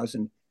outlaws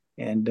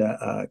and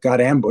got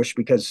ambushed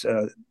because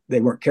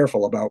they weren't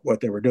careful about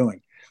what they were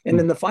doing. And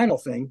then the final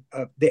thing,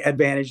 the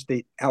advantage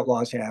the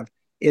outlaws have,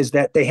 is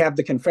that they have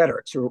the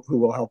Confederates who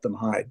will help them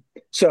hide.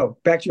 So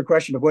back to your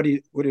question of what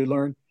do you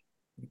learn?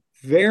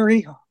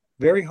 Very,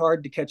 very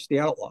hard to catch the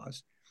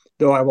outlaws.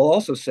 Though I will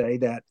also say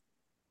that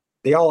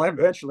they all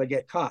eventually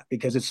get caught,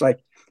 because it's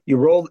like you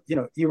roll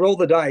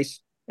the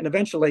dice, and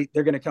eventually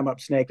they're going to come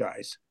up snake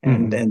eyes.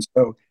 And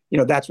so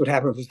that's what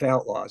happens with the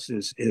outlaws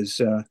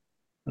is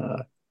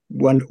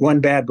one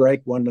bad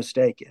break, one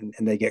mistake,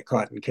 and they get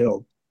caught and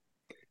killed.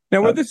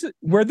 Now,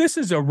 where this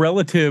is a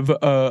relative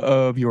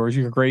of yours,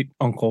 your great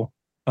uncle,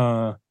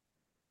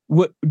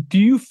 what do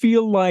you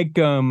feel like?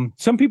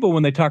 Some people,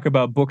 when they talk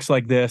about books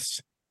like this,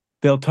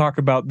 they'll talk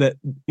about that,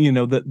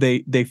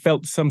 that they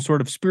felt some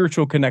sort of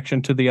spiritual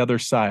connection to the other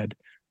side,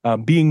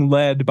 being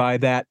led by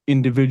that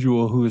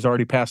individual who has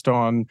already passed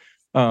on,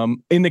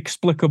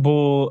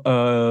 inexplicable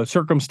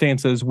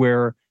circumstances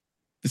where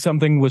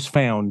something was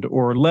found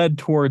or led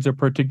towards a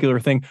particular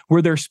thing.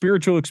 Were there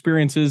spiritual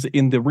experiences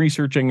in the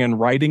researching and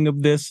writing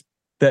of this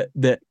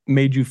that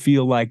made you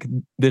feel like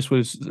this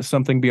was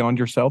something beyond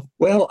yourself?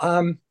 Well,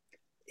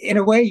 in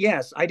a way,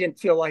 yes. I didn't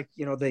feel like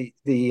they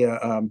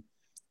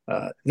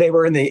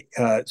were in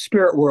the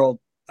spirit world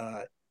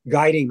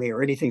guiding me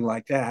or anything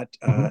like that.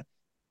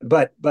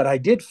 But I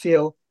did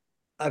feel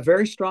a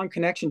very strong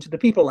connection to the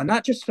people, and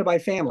not just to my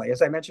family.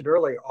 As I mentioned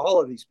earlier, all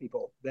of these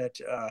people, that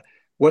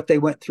what they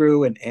went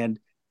through, and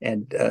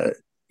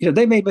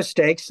they made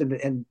mistakes,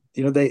 and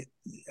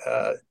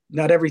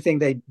not everything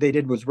they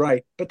did was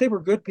right, but they were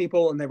good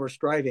people and they were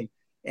striving.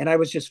 And I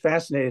was just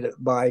fascinated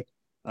by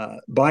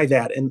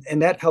that,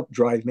 and that helped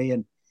drive me.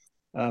 And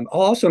I'll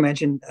also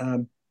mention,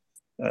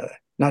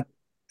 not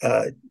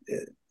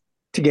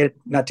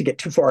not to get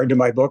too far into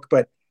my book,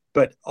 but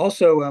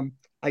also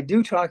I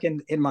do talk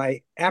in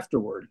my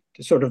afterword,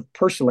 to sort of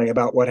personally,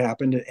 about what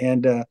happened.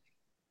 And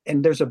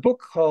there's a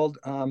book called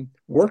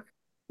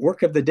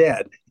Work of the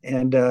Dead,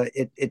 and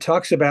it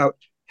talks about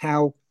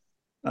how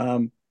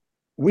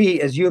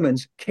we as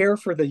humans care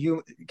for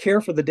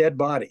the dead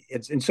body.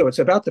 And so it's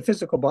about the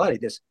physical body.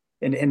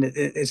 And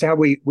it's how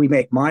we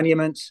make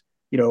monuments,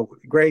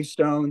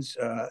 gravestones,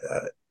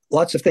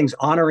 lots of things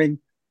honoring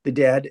the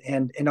dead,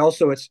 and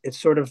also it's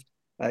sort of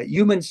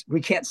humans.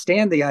 We can't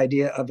stand the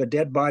idea of a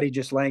dead body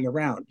just laying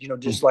around.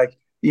 Just like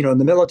in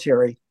the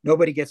military,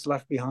 nobody gets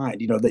left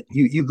behind. That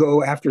you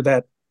go after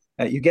that,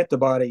 you get the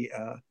body,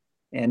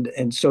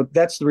 and so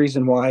that's the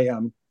reason why,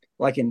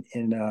 like in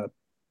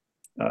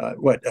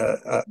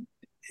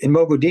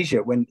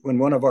Mogadishu, when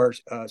one of our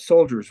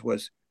soldiers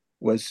was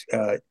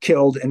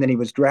killed, and then he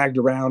was dragged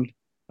around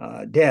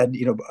dead,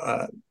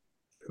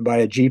 by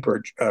a jeep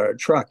or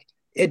truck.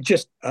 It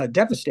just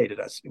devastated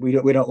us. We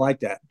don't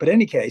like that. But in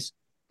any case,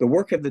 the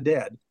work of the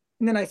dead.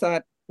 And then I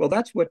thought, well,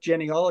 that's what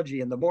genealogy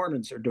and the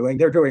Mormons are doing.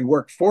 They're doing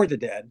work for the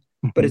dead,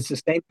 but it's the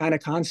same kind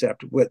of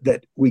concept,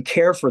 that we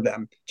care for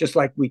them, just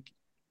like we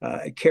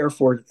care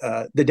for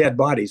the dead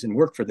bodies and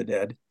work for the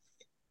dead.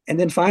 And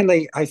then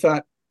finally, I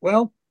thought,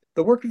 well,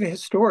 the work of a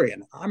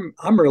historian,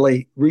 I'm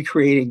really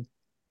recreating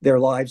their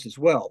lives as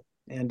well.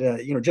 And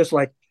just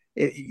like,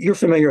 you're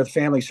familiar with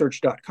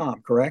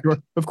FamilySearch.com, correct? Sure.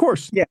 Of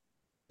course. Yeah.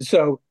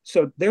 So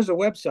there's a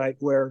website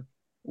where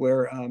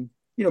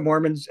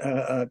Mormons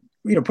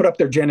put up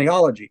their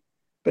genealogy,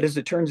 but as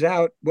it turns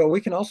out, well,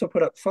 we can also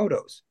put up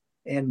photos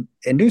and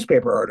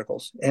newspaper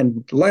articles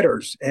and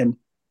letters and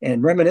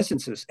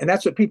reminiscences, and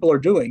that's what people are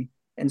doing.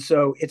 And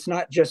so it's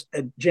not just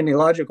a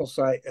genealogical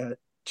site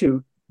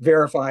to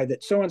verify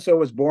that so and so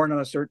was born on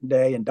a certain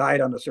day and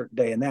died on a certain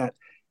day, and that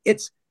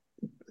it's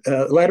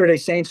Latter-day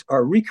Saints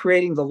are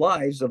recreating the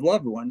lives of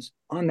loved ones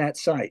on that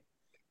site.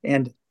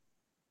 And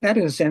that,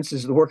 in a sense,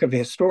 is the work of a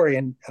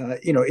historian.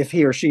 If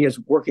he or she is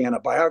working on a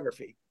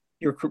biography,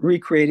 you're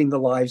recreating the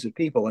lives of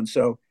people. And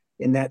so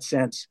in that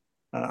sense,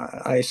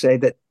 I say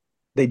that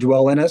they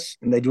dwell in us,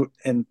 and they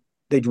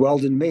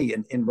dwelled in me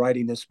in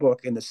writing this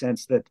book, in the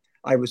sense that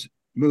I was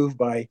moved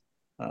by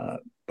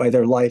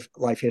their life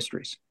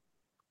histories.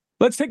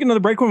 Let's take another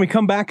break. When we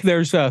come back,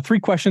 there's 3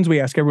 questions we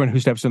ask everyone who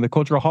steps in the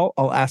Cultural Hall.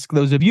 I'll ask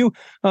those of you,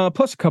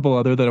 plus a couple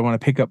other that I want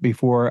to pick up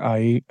before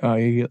I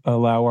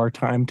allow our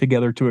time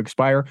together to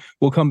expire.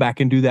 We'll come back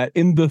and do that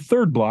in the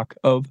 3rd block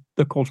of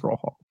the Cultural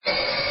Hall.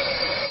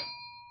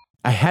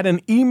 I had an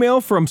email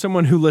from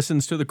someone who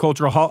listens to the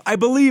Cultural Hall. I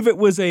believe it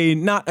was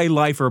not a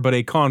lifer, but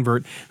a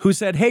convert, who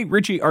said, "Hey,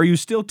 Richie, are you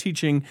still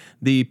teaching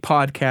the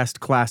podcast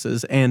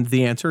classes?" And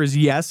the answer is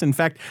yes. In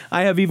fact,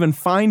 I have even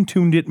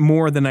fine-tuned it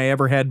more than I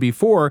ever had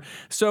before.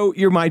 So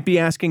you might be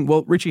asking,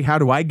 well, Richie, how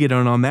do I get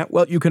on that?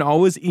 Well, you can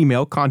always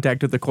email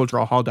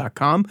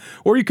contact@theculturalhall.com,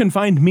 or you can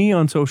find me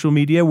on social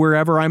media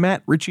wherever I'm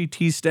at, Richie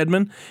T.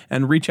 Stedman,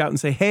 and reach out and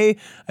say, "Hey,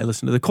 I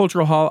listen to the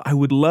Cultural Hall. I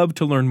would love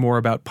to learn more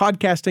about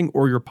podcasting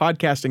or your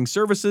podcasting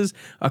services,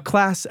 a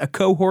class, a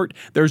cohort."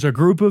 There's a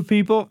group of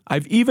people.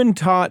 I've even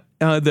taught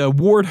the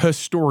ward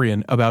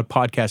historian about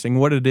podcasting,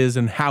 what it is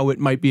and how it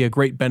might be a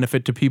great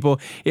benefit to people.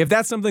 If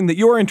that's something that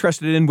you're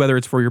interested in, whether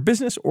it's for your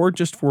business or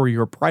just for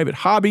your private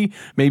hobby,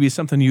 maybe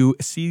something you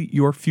see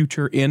your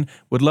future in,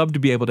 would love to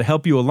be able to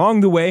help you along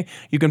the way.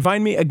 You can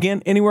find me,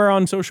 again, anywhere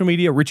on social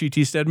media, Richie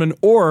T. Stedman,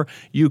 or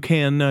you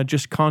can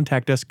just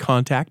contact us,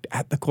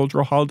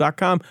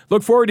 contact@theculturalhall.com.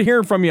 Look forward to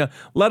hearing from you.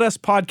 Let us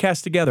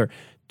podcast together.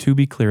 To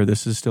be clear,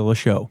 this is still a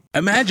show.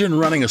 Imagine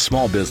running a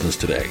small business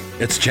today.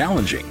 It's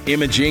challenging.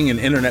 Imaging and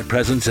internet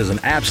presence is an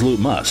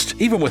absolute must.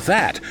 Even with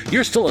that,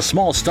 you're still a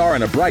small star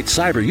in a bright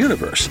cyber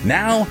universe.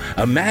 Now,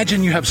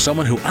 imagine you have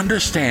someone who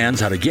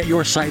understands how to get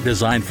your site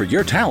designed for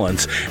your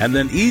talents and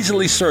then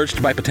easily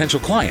searched by potential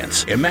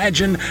clients.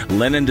 Imagine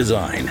Lennon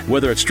Design.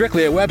 Whether it's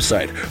strictly a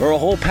website or a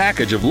whole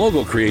package of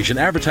logo creation,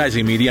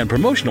 advertising media, and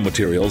promotional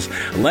materials,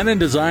 Lennon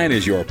Design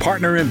is your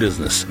partner in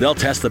business. They'll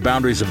test the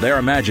boundaries of their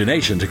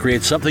imagination to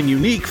create something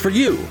unique for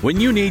you.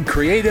 When you need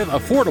creative,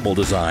 affordable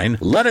design,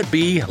 let it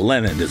be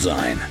Lennon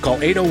Design.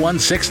 Call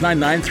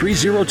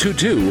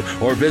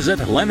 801-699-3022 or visit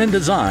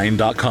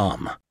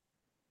lennondesign.com.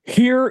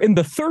 Here in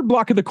the 3rd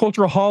block of the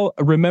Cultural Hall,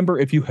 remember,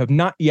 if you have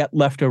not yet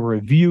left a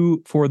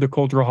review for the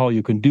Cultural Hall,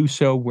 you can do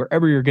so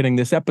wherever you're getting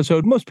this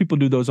episode. Most people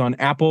do those on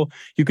Apple.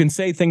 You can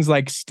say things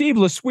like, "Steve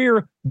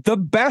Lesueur, the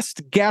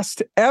best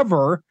guest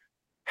ever.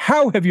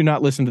 How have you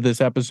not listened to this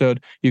episode?"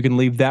 You can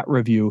leave that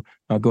review.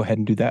 Go ahead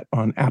and do that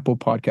on Apple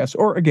Podcasts,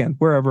 or again,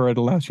 wherever it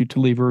allows you to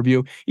leave a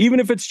review. Even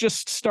if it's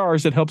just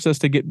stars, it helps us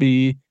to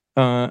be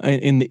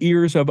in the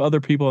ears of other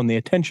people and the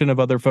attention of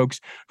other folks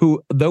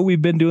who, though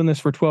we've been doing this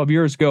for 12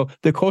 years, go,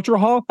 "The Cultural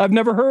Hall? I've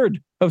never heard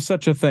of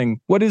such a thing.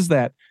 What is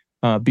that?"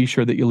 Be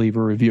sure that you leave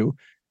a review.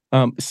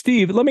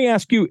 Steve, let me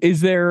ask you,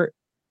 is there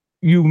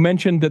you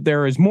mentioned that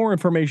there is more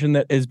information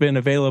that has been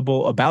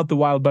available about the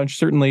Wild Bunch,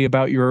 certainly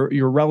about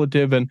your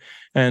relative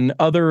and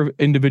other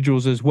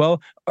individuals as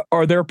well.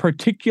 Are there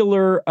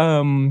particular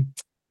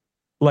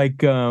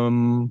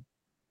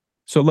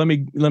so let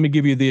me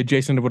give you the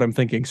adjacent of what I'm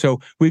thinking. So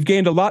we've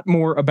gained a lot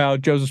more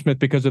about Joseph Smith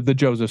because of the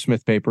Joseph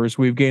Smith papers.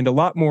 We've gained a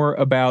lot more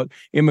about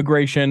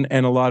immigration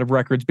and a lot of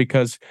records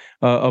because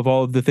of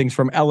all of the things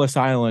from Ellis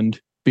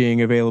Island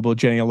being available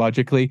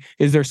genealogically.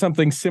 Is there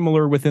something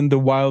similar within the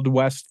Wild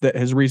West that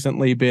has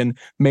recently been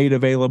made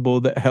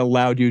available that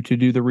allowed you to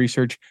do the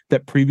research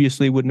that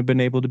previously wouldn't have been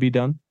able to be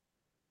done?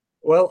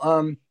 Well,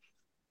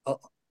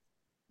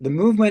 the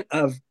movement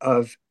of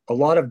a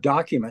lot of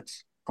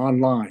documents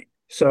online.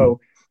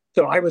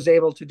 So I was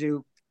able to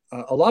do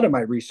a lot of my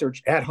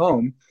research at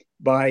home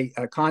by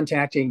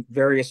contacting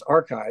various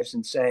archives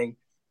and saying,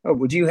 "Oh,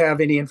 would you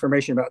have any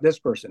information about this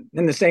person?"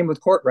 And the same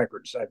with court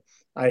records.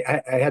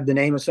 I had the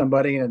name of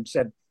somebody and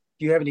said,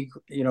 "Do you have any?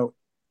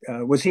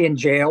 Was he in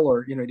jail,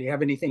 or do you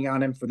have anything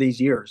on him for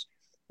these years?"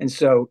 And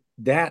so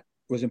that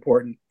was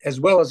important, as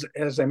well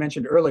as I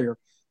mentioned earlier,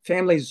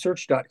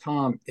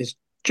 FamilySearch.com is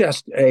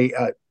just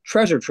a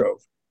treasure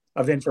trove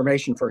of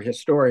information for a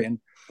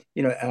historian.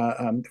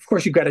 Of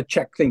course, you've got to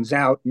check things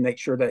out and make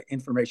sure that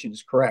information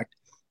is correct.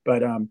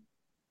 But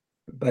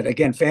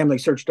again,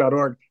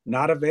 FamilySearch.org,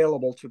 not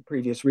available to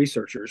previous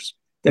researchers.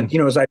 That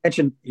as I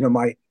mentioned,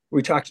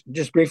 we talked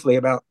just briefly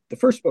about the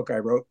first book I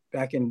wrote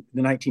back in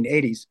the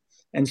 1980s,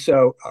 and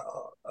so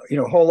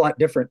a whole lot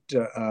different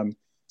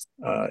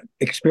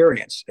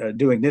experience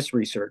doing this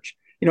research.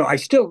 I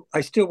still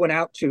went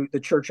out to the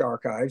church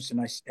archives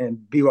and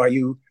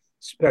BYU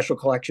Special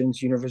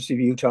Collections, University of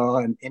Utah,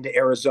 and into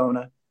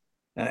Arizona.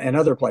 And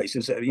other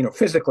places,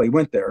 physically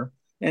went there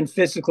and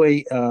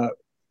physically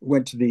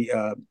went to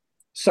the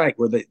site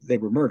where they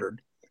were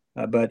murdered.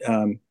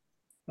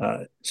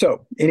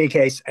 So in any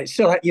case,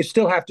 you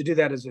still have to do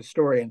that as a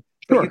historian.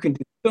 Sure. But you can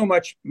do so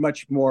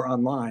much more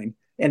online.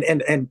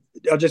 And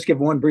I'll just give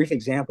one brief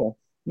example.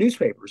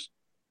 Newspapers.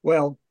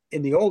 Well,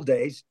 in the old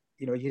days,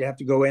 you'd have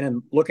to go in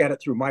and look at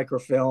it through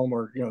microfilm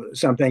or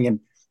something,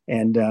 and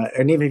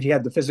even if you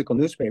had the physical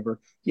newspaper,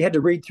 you had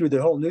to read through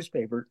the whole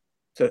newspaper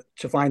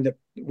to find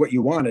what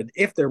you wanted,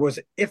 if there was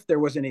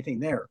anything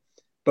there.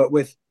 But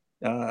with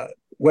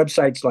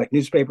websites like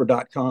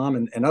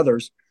newspaper.com and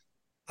others,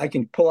 I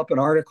can pull up an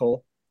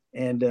article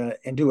and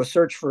do a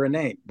search for a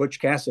name, Butch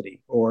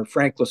Cassidy or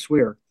Frank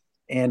Lesueur,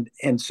 and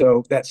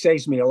so that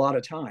saves me a lot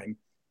of time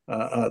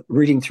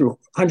reading through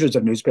hundreds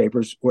of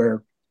newspapers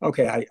where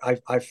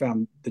I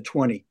found the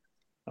 20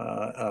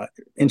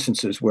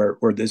 instances where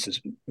this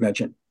is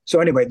mentioned. So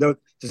anyway,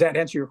 does that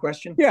answer your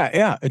question?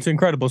 Yeah, it's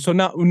incredible. So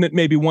not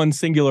maybe one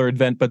singular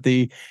event, but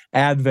the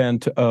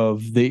advent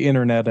of the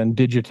internet and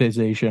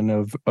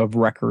digitization of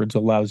records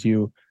allows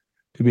you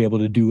to be able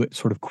to do it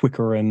sort of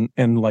quicker and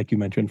like you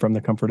mentioned, from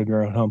the comfort of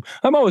your own home.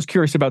 I'm always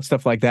curious about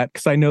stuff like that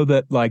because I know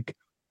that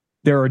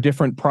there are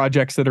different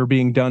projects that are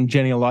being done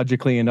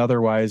genealogically and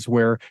otherwise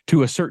where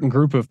to a certain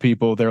group of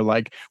people, they're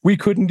like, we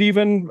couldn't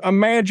even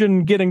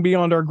imagine getting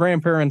beyond our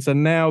grandparents.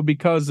 And now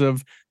because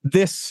of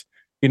this,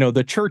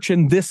 the church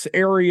in this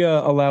area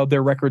allowed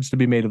their records to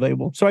be made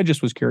available. So I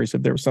just was curious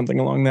if there was something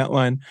along that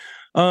line.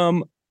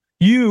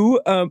 You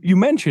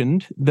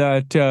mentioned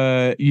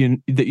that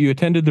you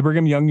attended the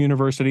Brigham Young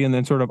University, and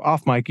then sort of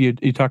off mic, you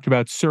talked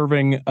about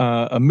serving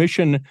a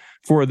mission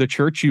for the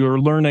church. You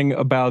were learning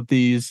about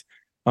these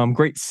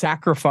great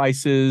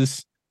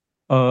sacrifices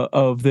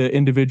of the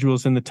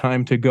individuals in the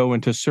time to go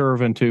and to serve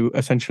and to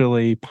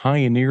essentially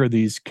pioneer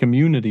these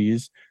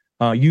communities.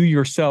 You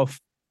yourself,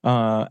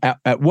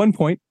 at one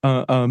point,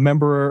 a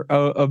member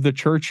of the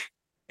church,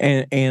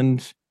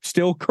 and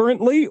still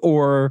currently,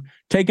 or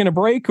taking a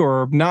break,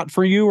 or not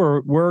for you,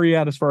 or where are you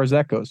at as far as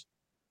that goes?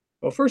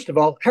 Well, first of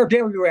all, how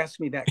dare you ask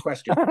me that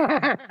question?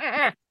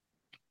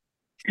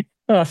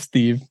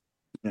 Steve.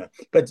 Yeah,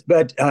 but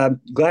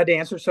glad to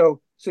answer.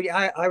 So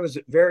yeah, I was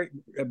very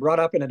brought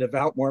up in a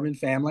devout Mormon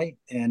family,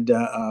 and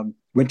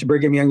went to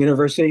Brigham Young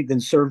University, then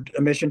served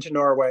a mission to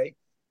Norway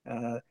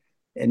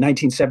in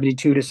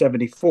 1972 to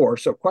 74,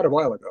 so quite a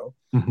while ago,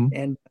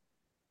 and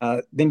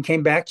then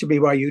came back to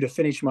BYU to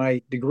finish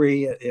my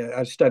degree.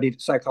 I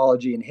studied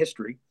psychology and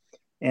history,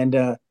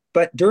 and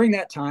but during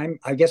that time,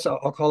 I guess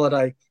I'll call it,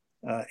 I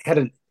had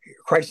a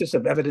crisis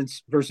of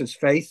evidence versus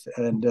faith,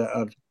 and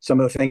of some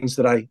of the things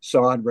that I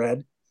saw and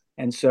read,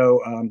 and so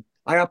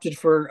I opted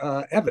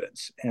for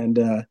evidence,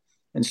 and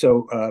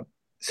so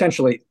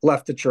essentially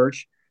left the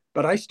church.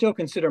 But I still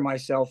consider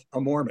myself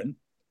a Mormon,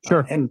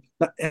 sure, and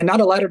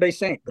not a Latter-day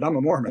Saint, but I'm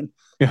a Mormon,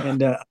 yeah.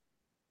 and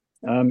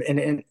I'm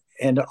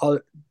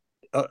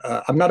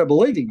not a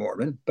believing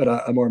Mormon, but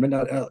a Mormon.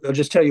 I'll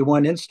just tell you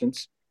one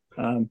instance.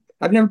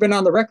 I've never been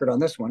on the record on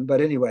this one,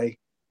 but anyway,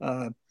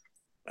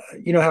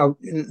 you know how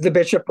the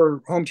bishop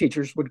or home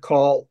teachers would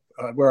call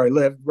where I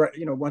live,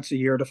 once a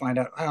year to find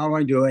out how am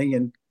I doing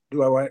and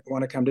do I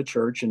want to come to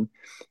church, and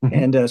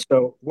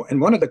so in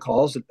one of the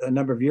calls a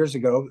number of years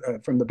ago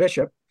from the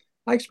bishop,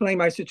 I explained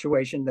my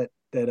situation that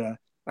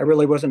I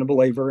really wasn't a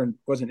believer and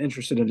wasn't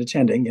interested in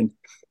attending.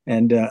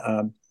 And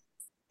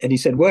and he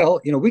said,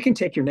 well, we can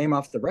take your name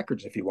off the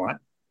records if you want.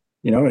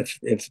 If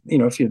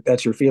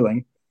that's your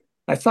feeling.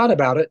 I thought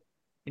about it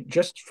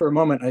just for a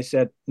moment. I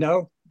said,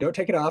 no, don't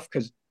take it off,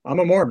 because I'm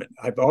a Mormon.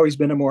 I've always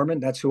been a Mormon.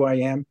 That's who I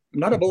am. I'm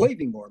not a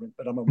believing Mormon,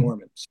 but I'm a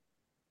Mormon. So,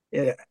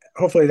 yeah,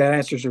 hopefully that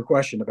answers your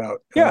question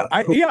about.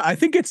 I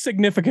think it's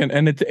significant,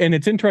 and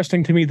it's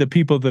interesting to me, the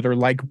people that are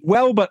like,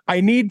 well, but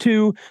I need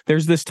to.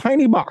 There's this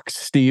tiny box,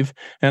 Steve,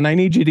 and I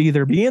need you to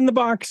either be in the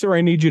box or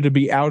I need you to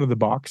be out of the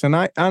box. And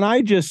I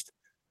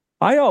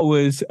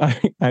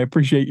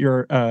appreciate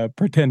your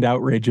pretend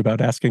outrage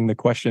about asking the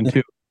question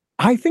too.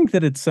 I think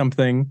that it's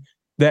something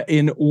that,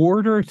 in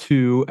order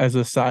to, as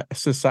a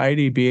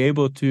society, be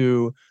able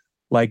to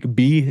like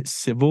be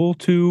civil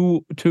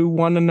to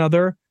one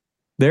another,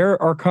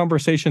 there are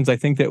conversations I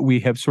think that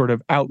we have sort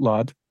of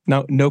outlawed.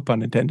 Now, no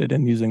pun intended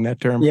in using that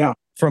term. Yeah.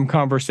 From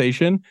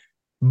conversation,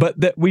 but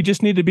that we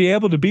just need to be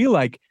able to be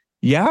like,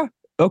 yeah,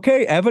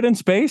 okay,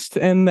 evidence-based,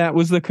 and that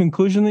was the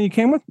conclusion that you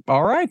came with.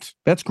 All right,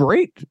 that's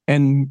great.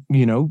 And,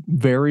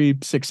 very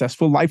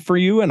successful life for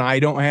you. And I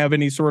don't have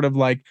any sort of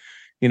like,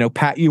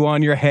 pat you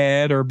on your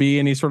head or be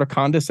any sort of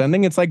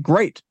condescending. It's like,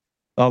 great.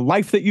 A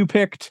life that you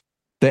picked,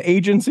 the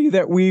agency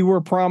that we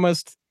were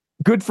promised.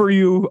 Good for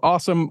you.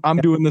 Awesome. I'm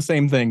doing the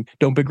same thing.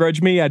 Don't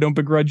begrudge me. I don't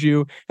begrudge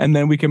you. And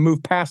then we can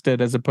move past it,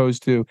 as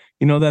opposed to,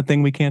 that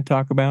thing we can't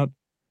talk about.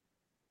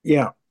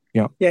 Yeah.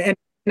 Yeah. Yeah.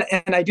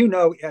 And I do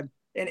know, and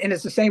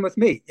it's the same with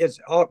me. It's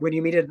all, when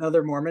you meet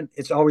another Mormon,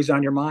 it's always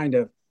on your mind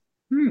of,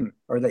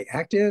 are they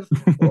active?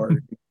 Or,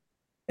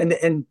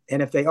 and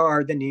if they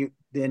are, then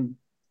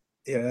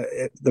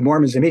the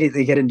Mormons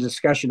immediately get into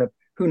discussion of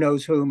who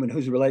knows whom and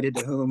who's related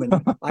to whom. And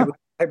I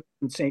was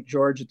in St.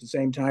 George at the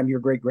same time your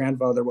great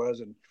grandfather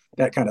was, and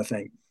that kind of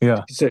thing.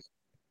 Yeah.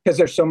 Because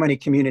there's so many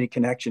community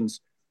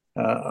connections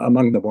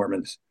among the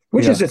Mormons,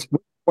 which is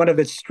one of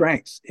its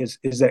strengths is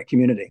that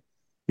community.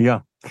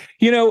 Yeah.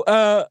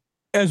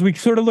 As we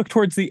sort of look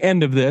towards the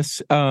end of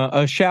this,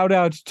 a shout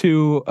out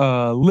to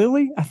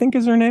Lily, I think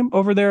is her name,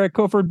 over there at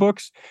Coford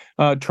Books.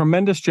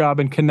 Tremendous job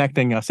in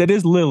connecting us. It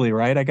is Lily,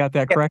 right? I got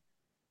that correct?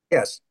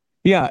 Yes.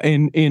 Yeah,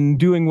 in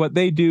doing what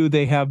they do,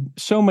 they have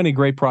so many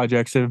great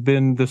projects that have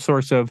been the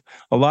source of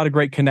a lot of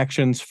great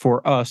connections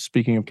for us,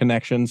 speaking of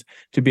connections,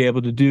 to be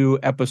able to do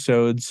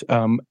episodes.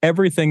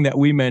 Everything that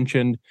we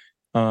mentioned,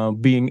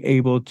 being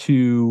able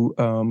to,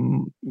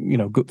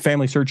 go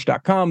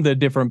FamilySearch.com, the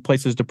different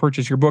places to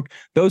purchase your book.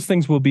 Those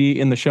things will be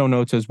in the show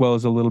notes, as well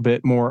as a little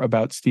bit more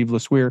about Steve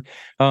Lesueur.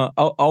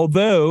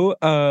 Although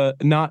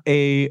not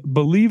a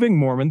believing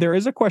Mormon, there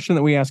is a question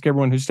that we ask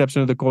everyone who steps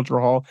into the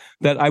Cultural Hall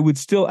that I would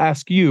still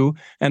ask you,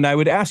 and I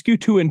would ask you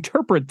to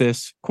interpret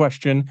this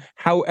question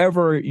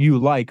however you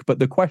like. But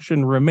the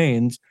question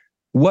remains,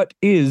 what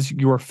is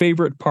your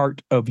favorite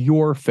part of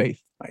your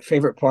faith? My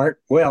favorite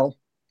part? Well,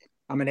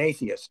 I'm an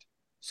atheist.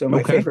 So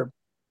my favorite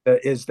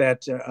is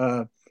that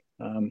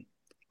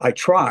I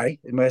try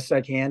as best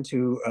I can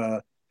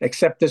to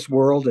accept this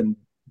world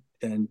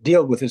and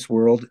deal with this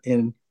world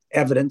in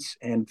evidence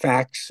and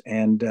facts,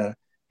 and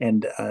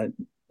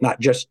not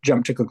just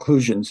jump to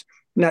conclusions,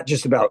 not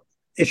just about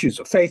issues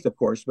of faith, of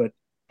course, but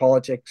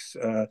politics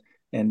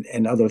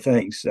and other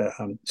things.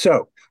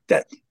 So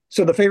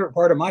the favorite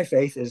part of my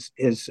faith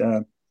is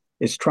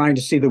trying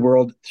to see the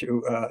world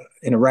through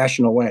in a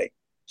rational way,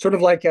 sort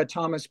of like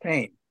Thomas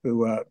Paine,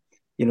 who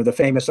the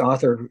famous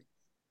author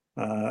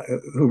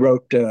who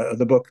wrote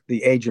the book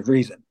The Age of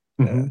Reason.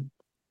 Mm-hmm.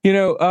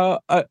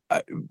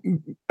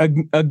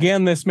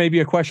 Again, this may be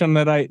a question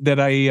that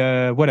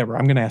I whatever,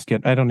 I'm going to ask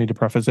it. I don't need to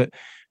preface it.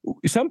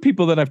 Some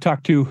people that I've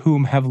talked to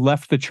whom have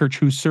left the church,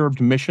 who served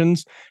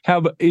missions,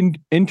 have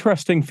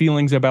interesting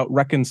feelings about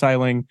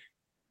reconciling,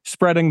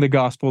 spreading the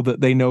gospel that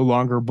they no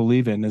longer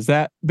believe in. Has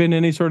that been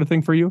any sort of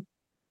thing for you?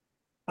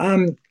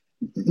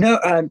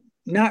 No,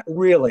 not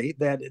really.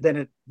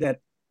 That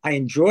I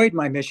enjoyed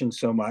my mission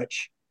so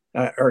much,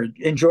 or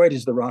enjoyed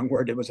is the wrong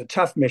word. It was a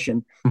tough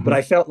mission, but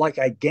I felt like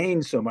I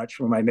gained so much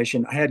from my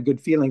mission. I had good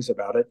feelings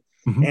about it.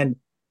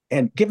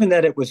 And given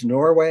that it was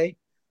Norway,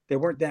 there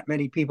weren't that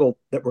many people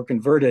that were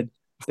converted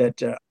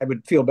that I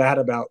would feel bad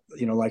about,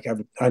 like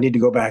I need to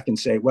go back and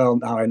say, well,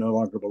 now I no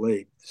longer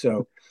believe.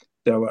 So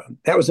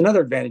that was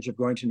another advantage of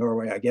going to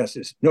Norway, I guess,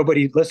 is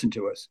nobody listened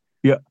to us.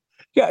 Yeah.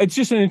 Yeah, it's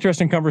just an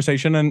interesting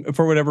conversation, and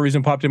for whatever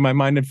reason popped in my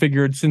mind, and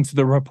figured since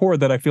the rapport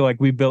that I feel like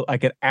we built, I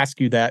could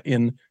ask you that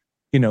in,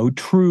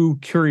 true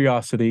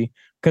curiosity,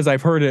 because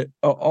I've heard it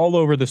all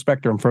over the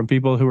spectrum from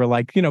people who are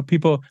like,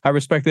 people, I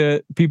respect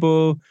that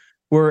people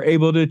were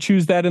able to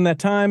choose that in that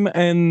time,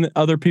 and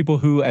other people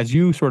who, as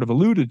you sort of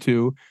alluded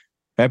to,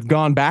 have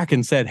gone back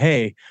and said,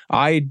 hey,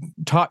 I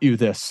taught you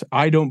this.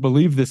 I don't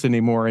believe this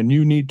anymore, and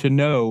you need to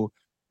know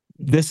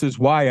this is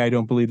why I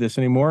don't believe this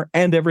anymore,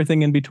 and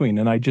everything in between.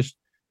 And I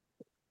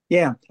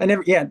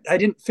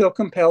didn't feel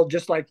compelled,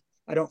 just like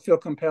I don't feel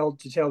compelled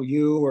to tell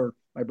you or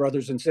my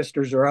brothers and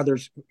sisters or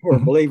others who are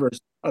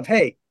believers of,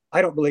 hey,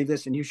 I don't believe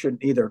this and you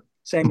shouldn't either.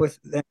 Same with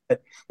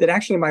that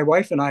actually my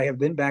wife and I have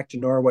been back to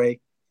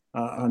Norway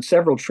on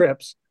several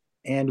trips.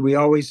 and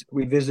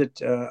we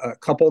visit a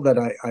couple that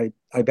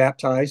I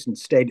baptized and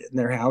stayed in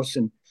their house,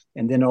 and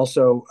then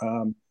also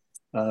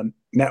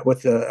met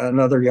with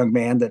another young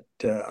man that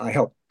I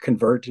helped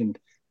convert, and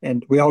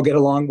we all get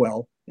along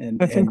well. And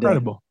That's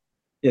incredible.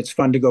 It's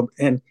fun to go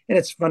and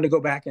it's fun to go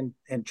back and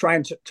try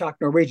and talk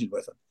Norwegian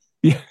with them.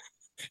 Yeah.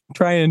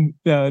 Try and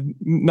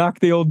knock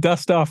the old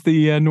dust off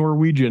the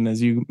Norwegian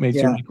as you make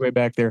your way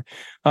back there.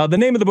 The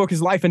name of the book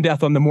is Life and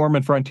Death on the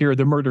Mormon Frontier,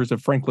 The Murders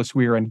of Frank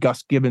Lesueur and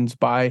Gus Gibbons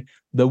by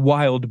The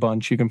Wild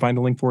Bunch. You can find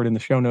a link for it in the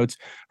show notes.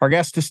 Our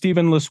guest is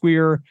Stephen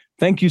Lesueur.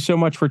 Thank you so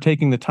much for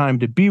taking the time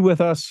to be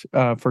with us,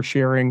 for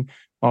sharing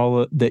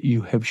all that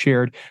you have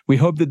shared. We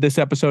hope that this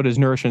episode has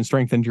nourished and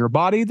strengthened your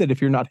body, that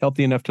if you're not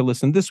healthy enough to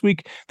listen this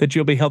week, that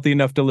you'll be healthy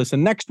enough to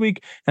listen next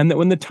week, and that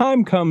when the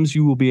time comes,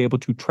 you will be able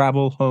to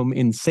travel home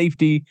in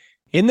safety.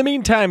 In the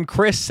meantime,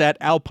 Chris at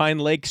Alpine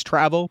Lakes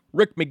Travel,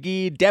 Rick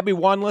McGee, Debbie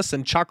Wanless,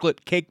 and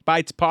Chocolate Cake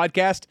Bites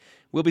Podcast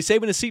will be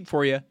saving a seat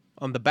for you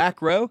on the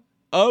back row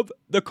of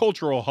the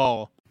Cultural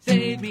Hall.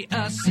 Save me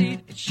a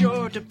seat, it's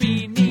sure to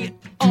be neat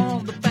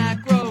on the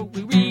back row.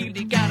 We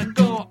really gotta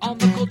go on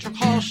the Cultural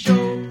Hall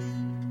show.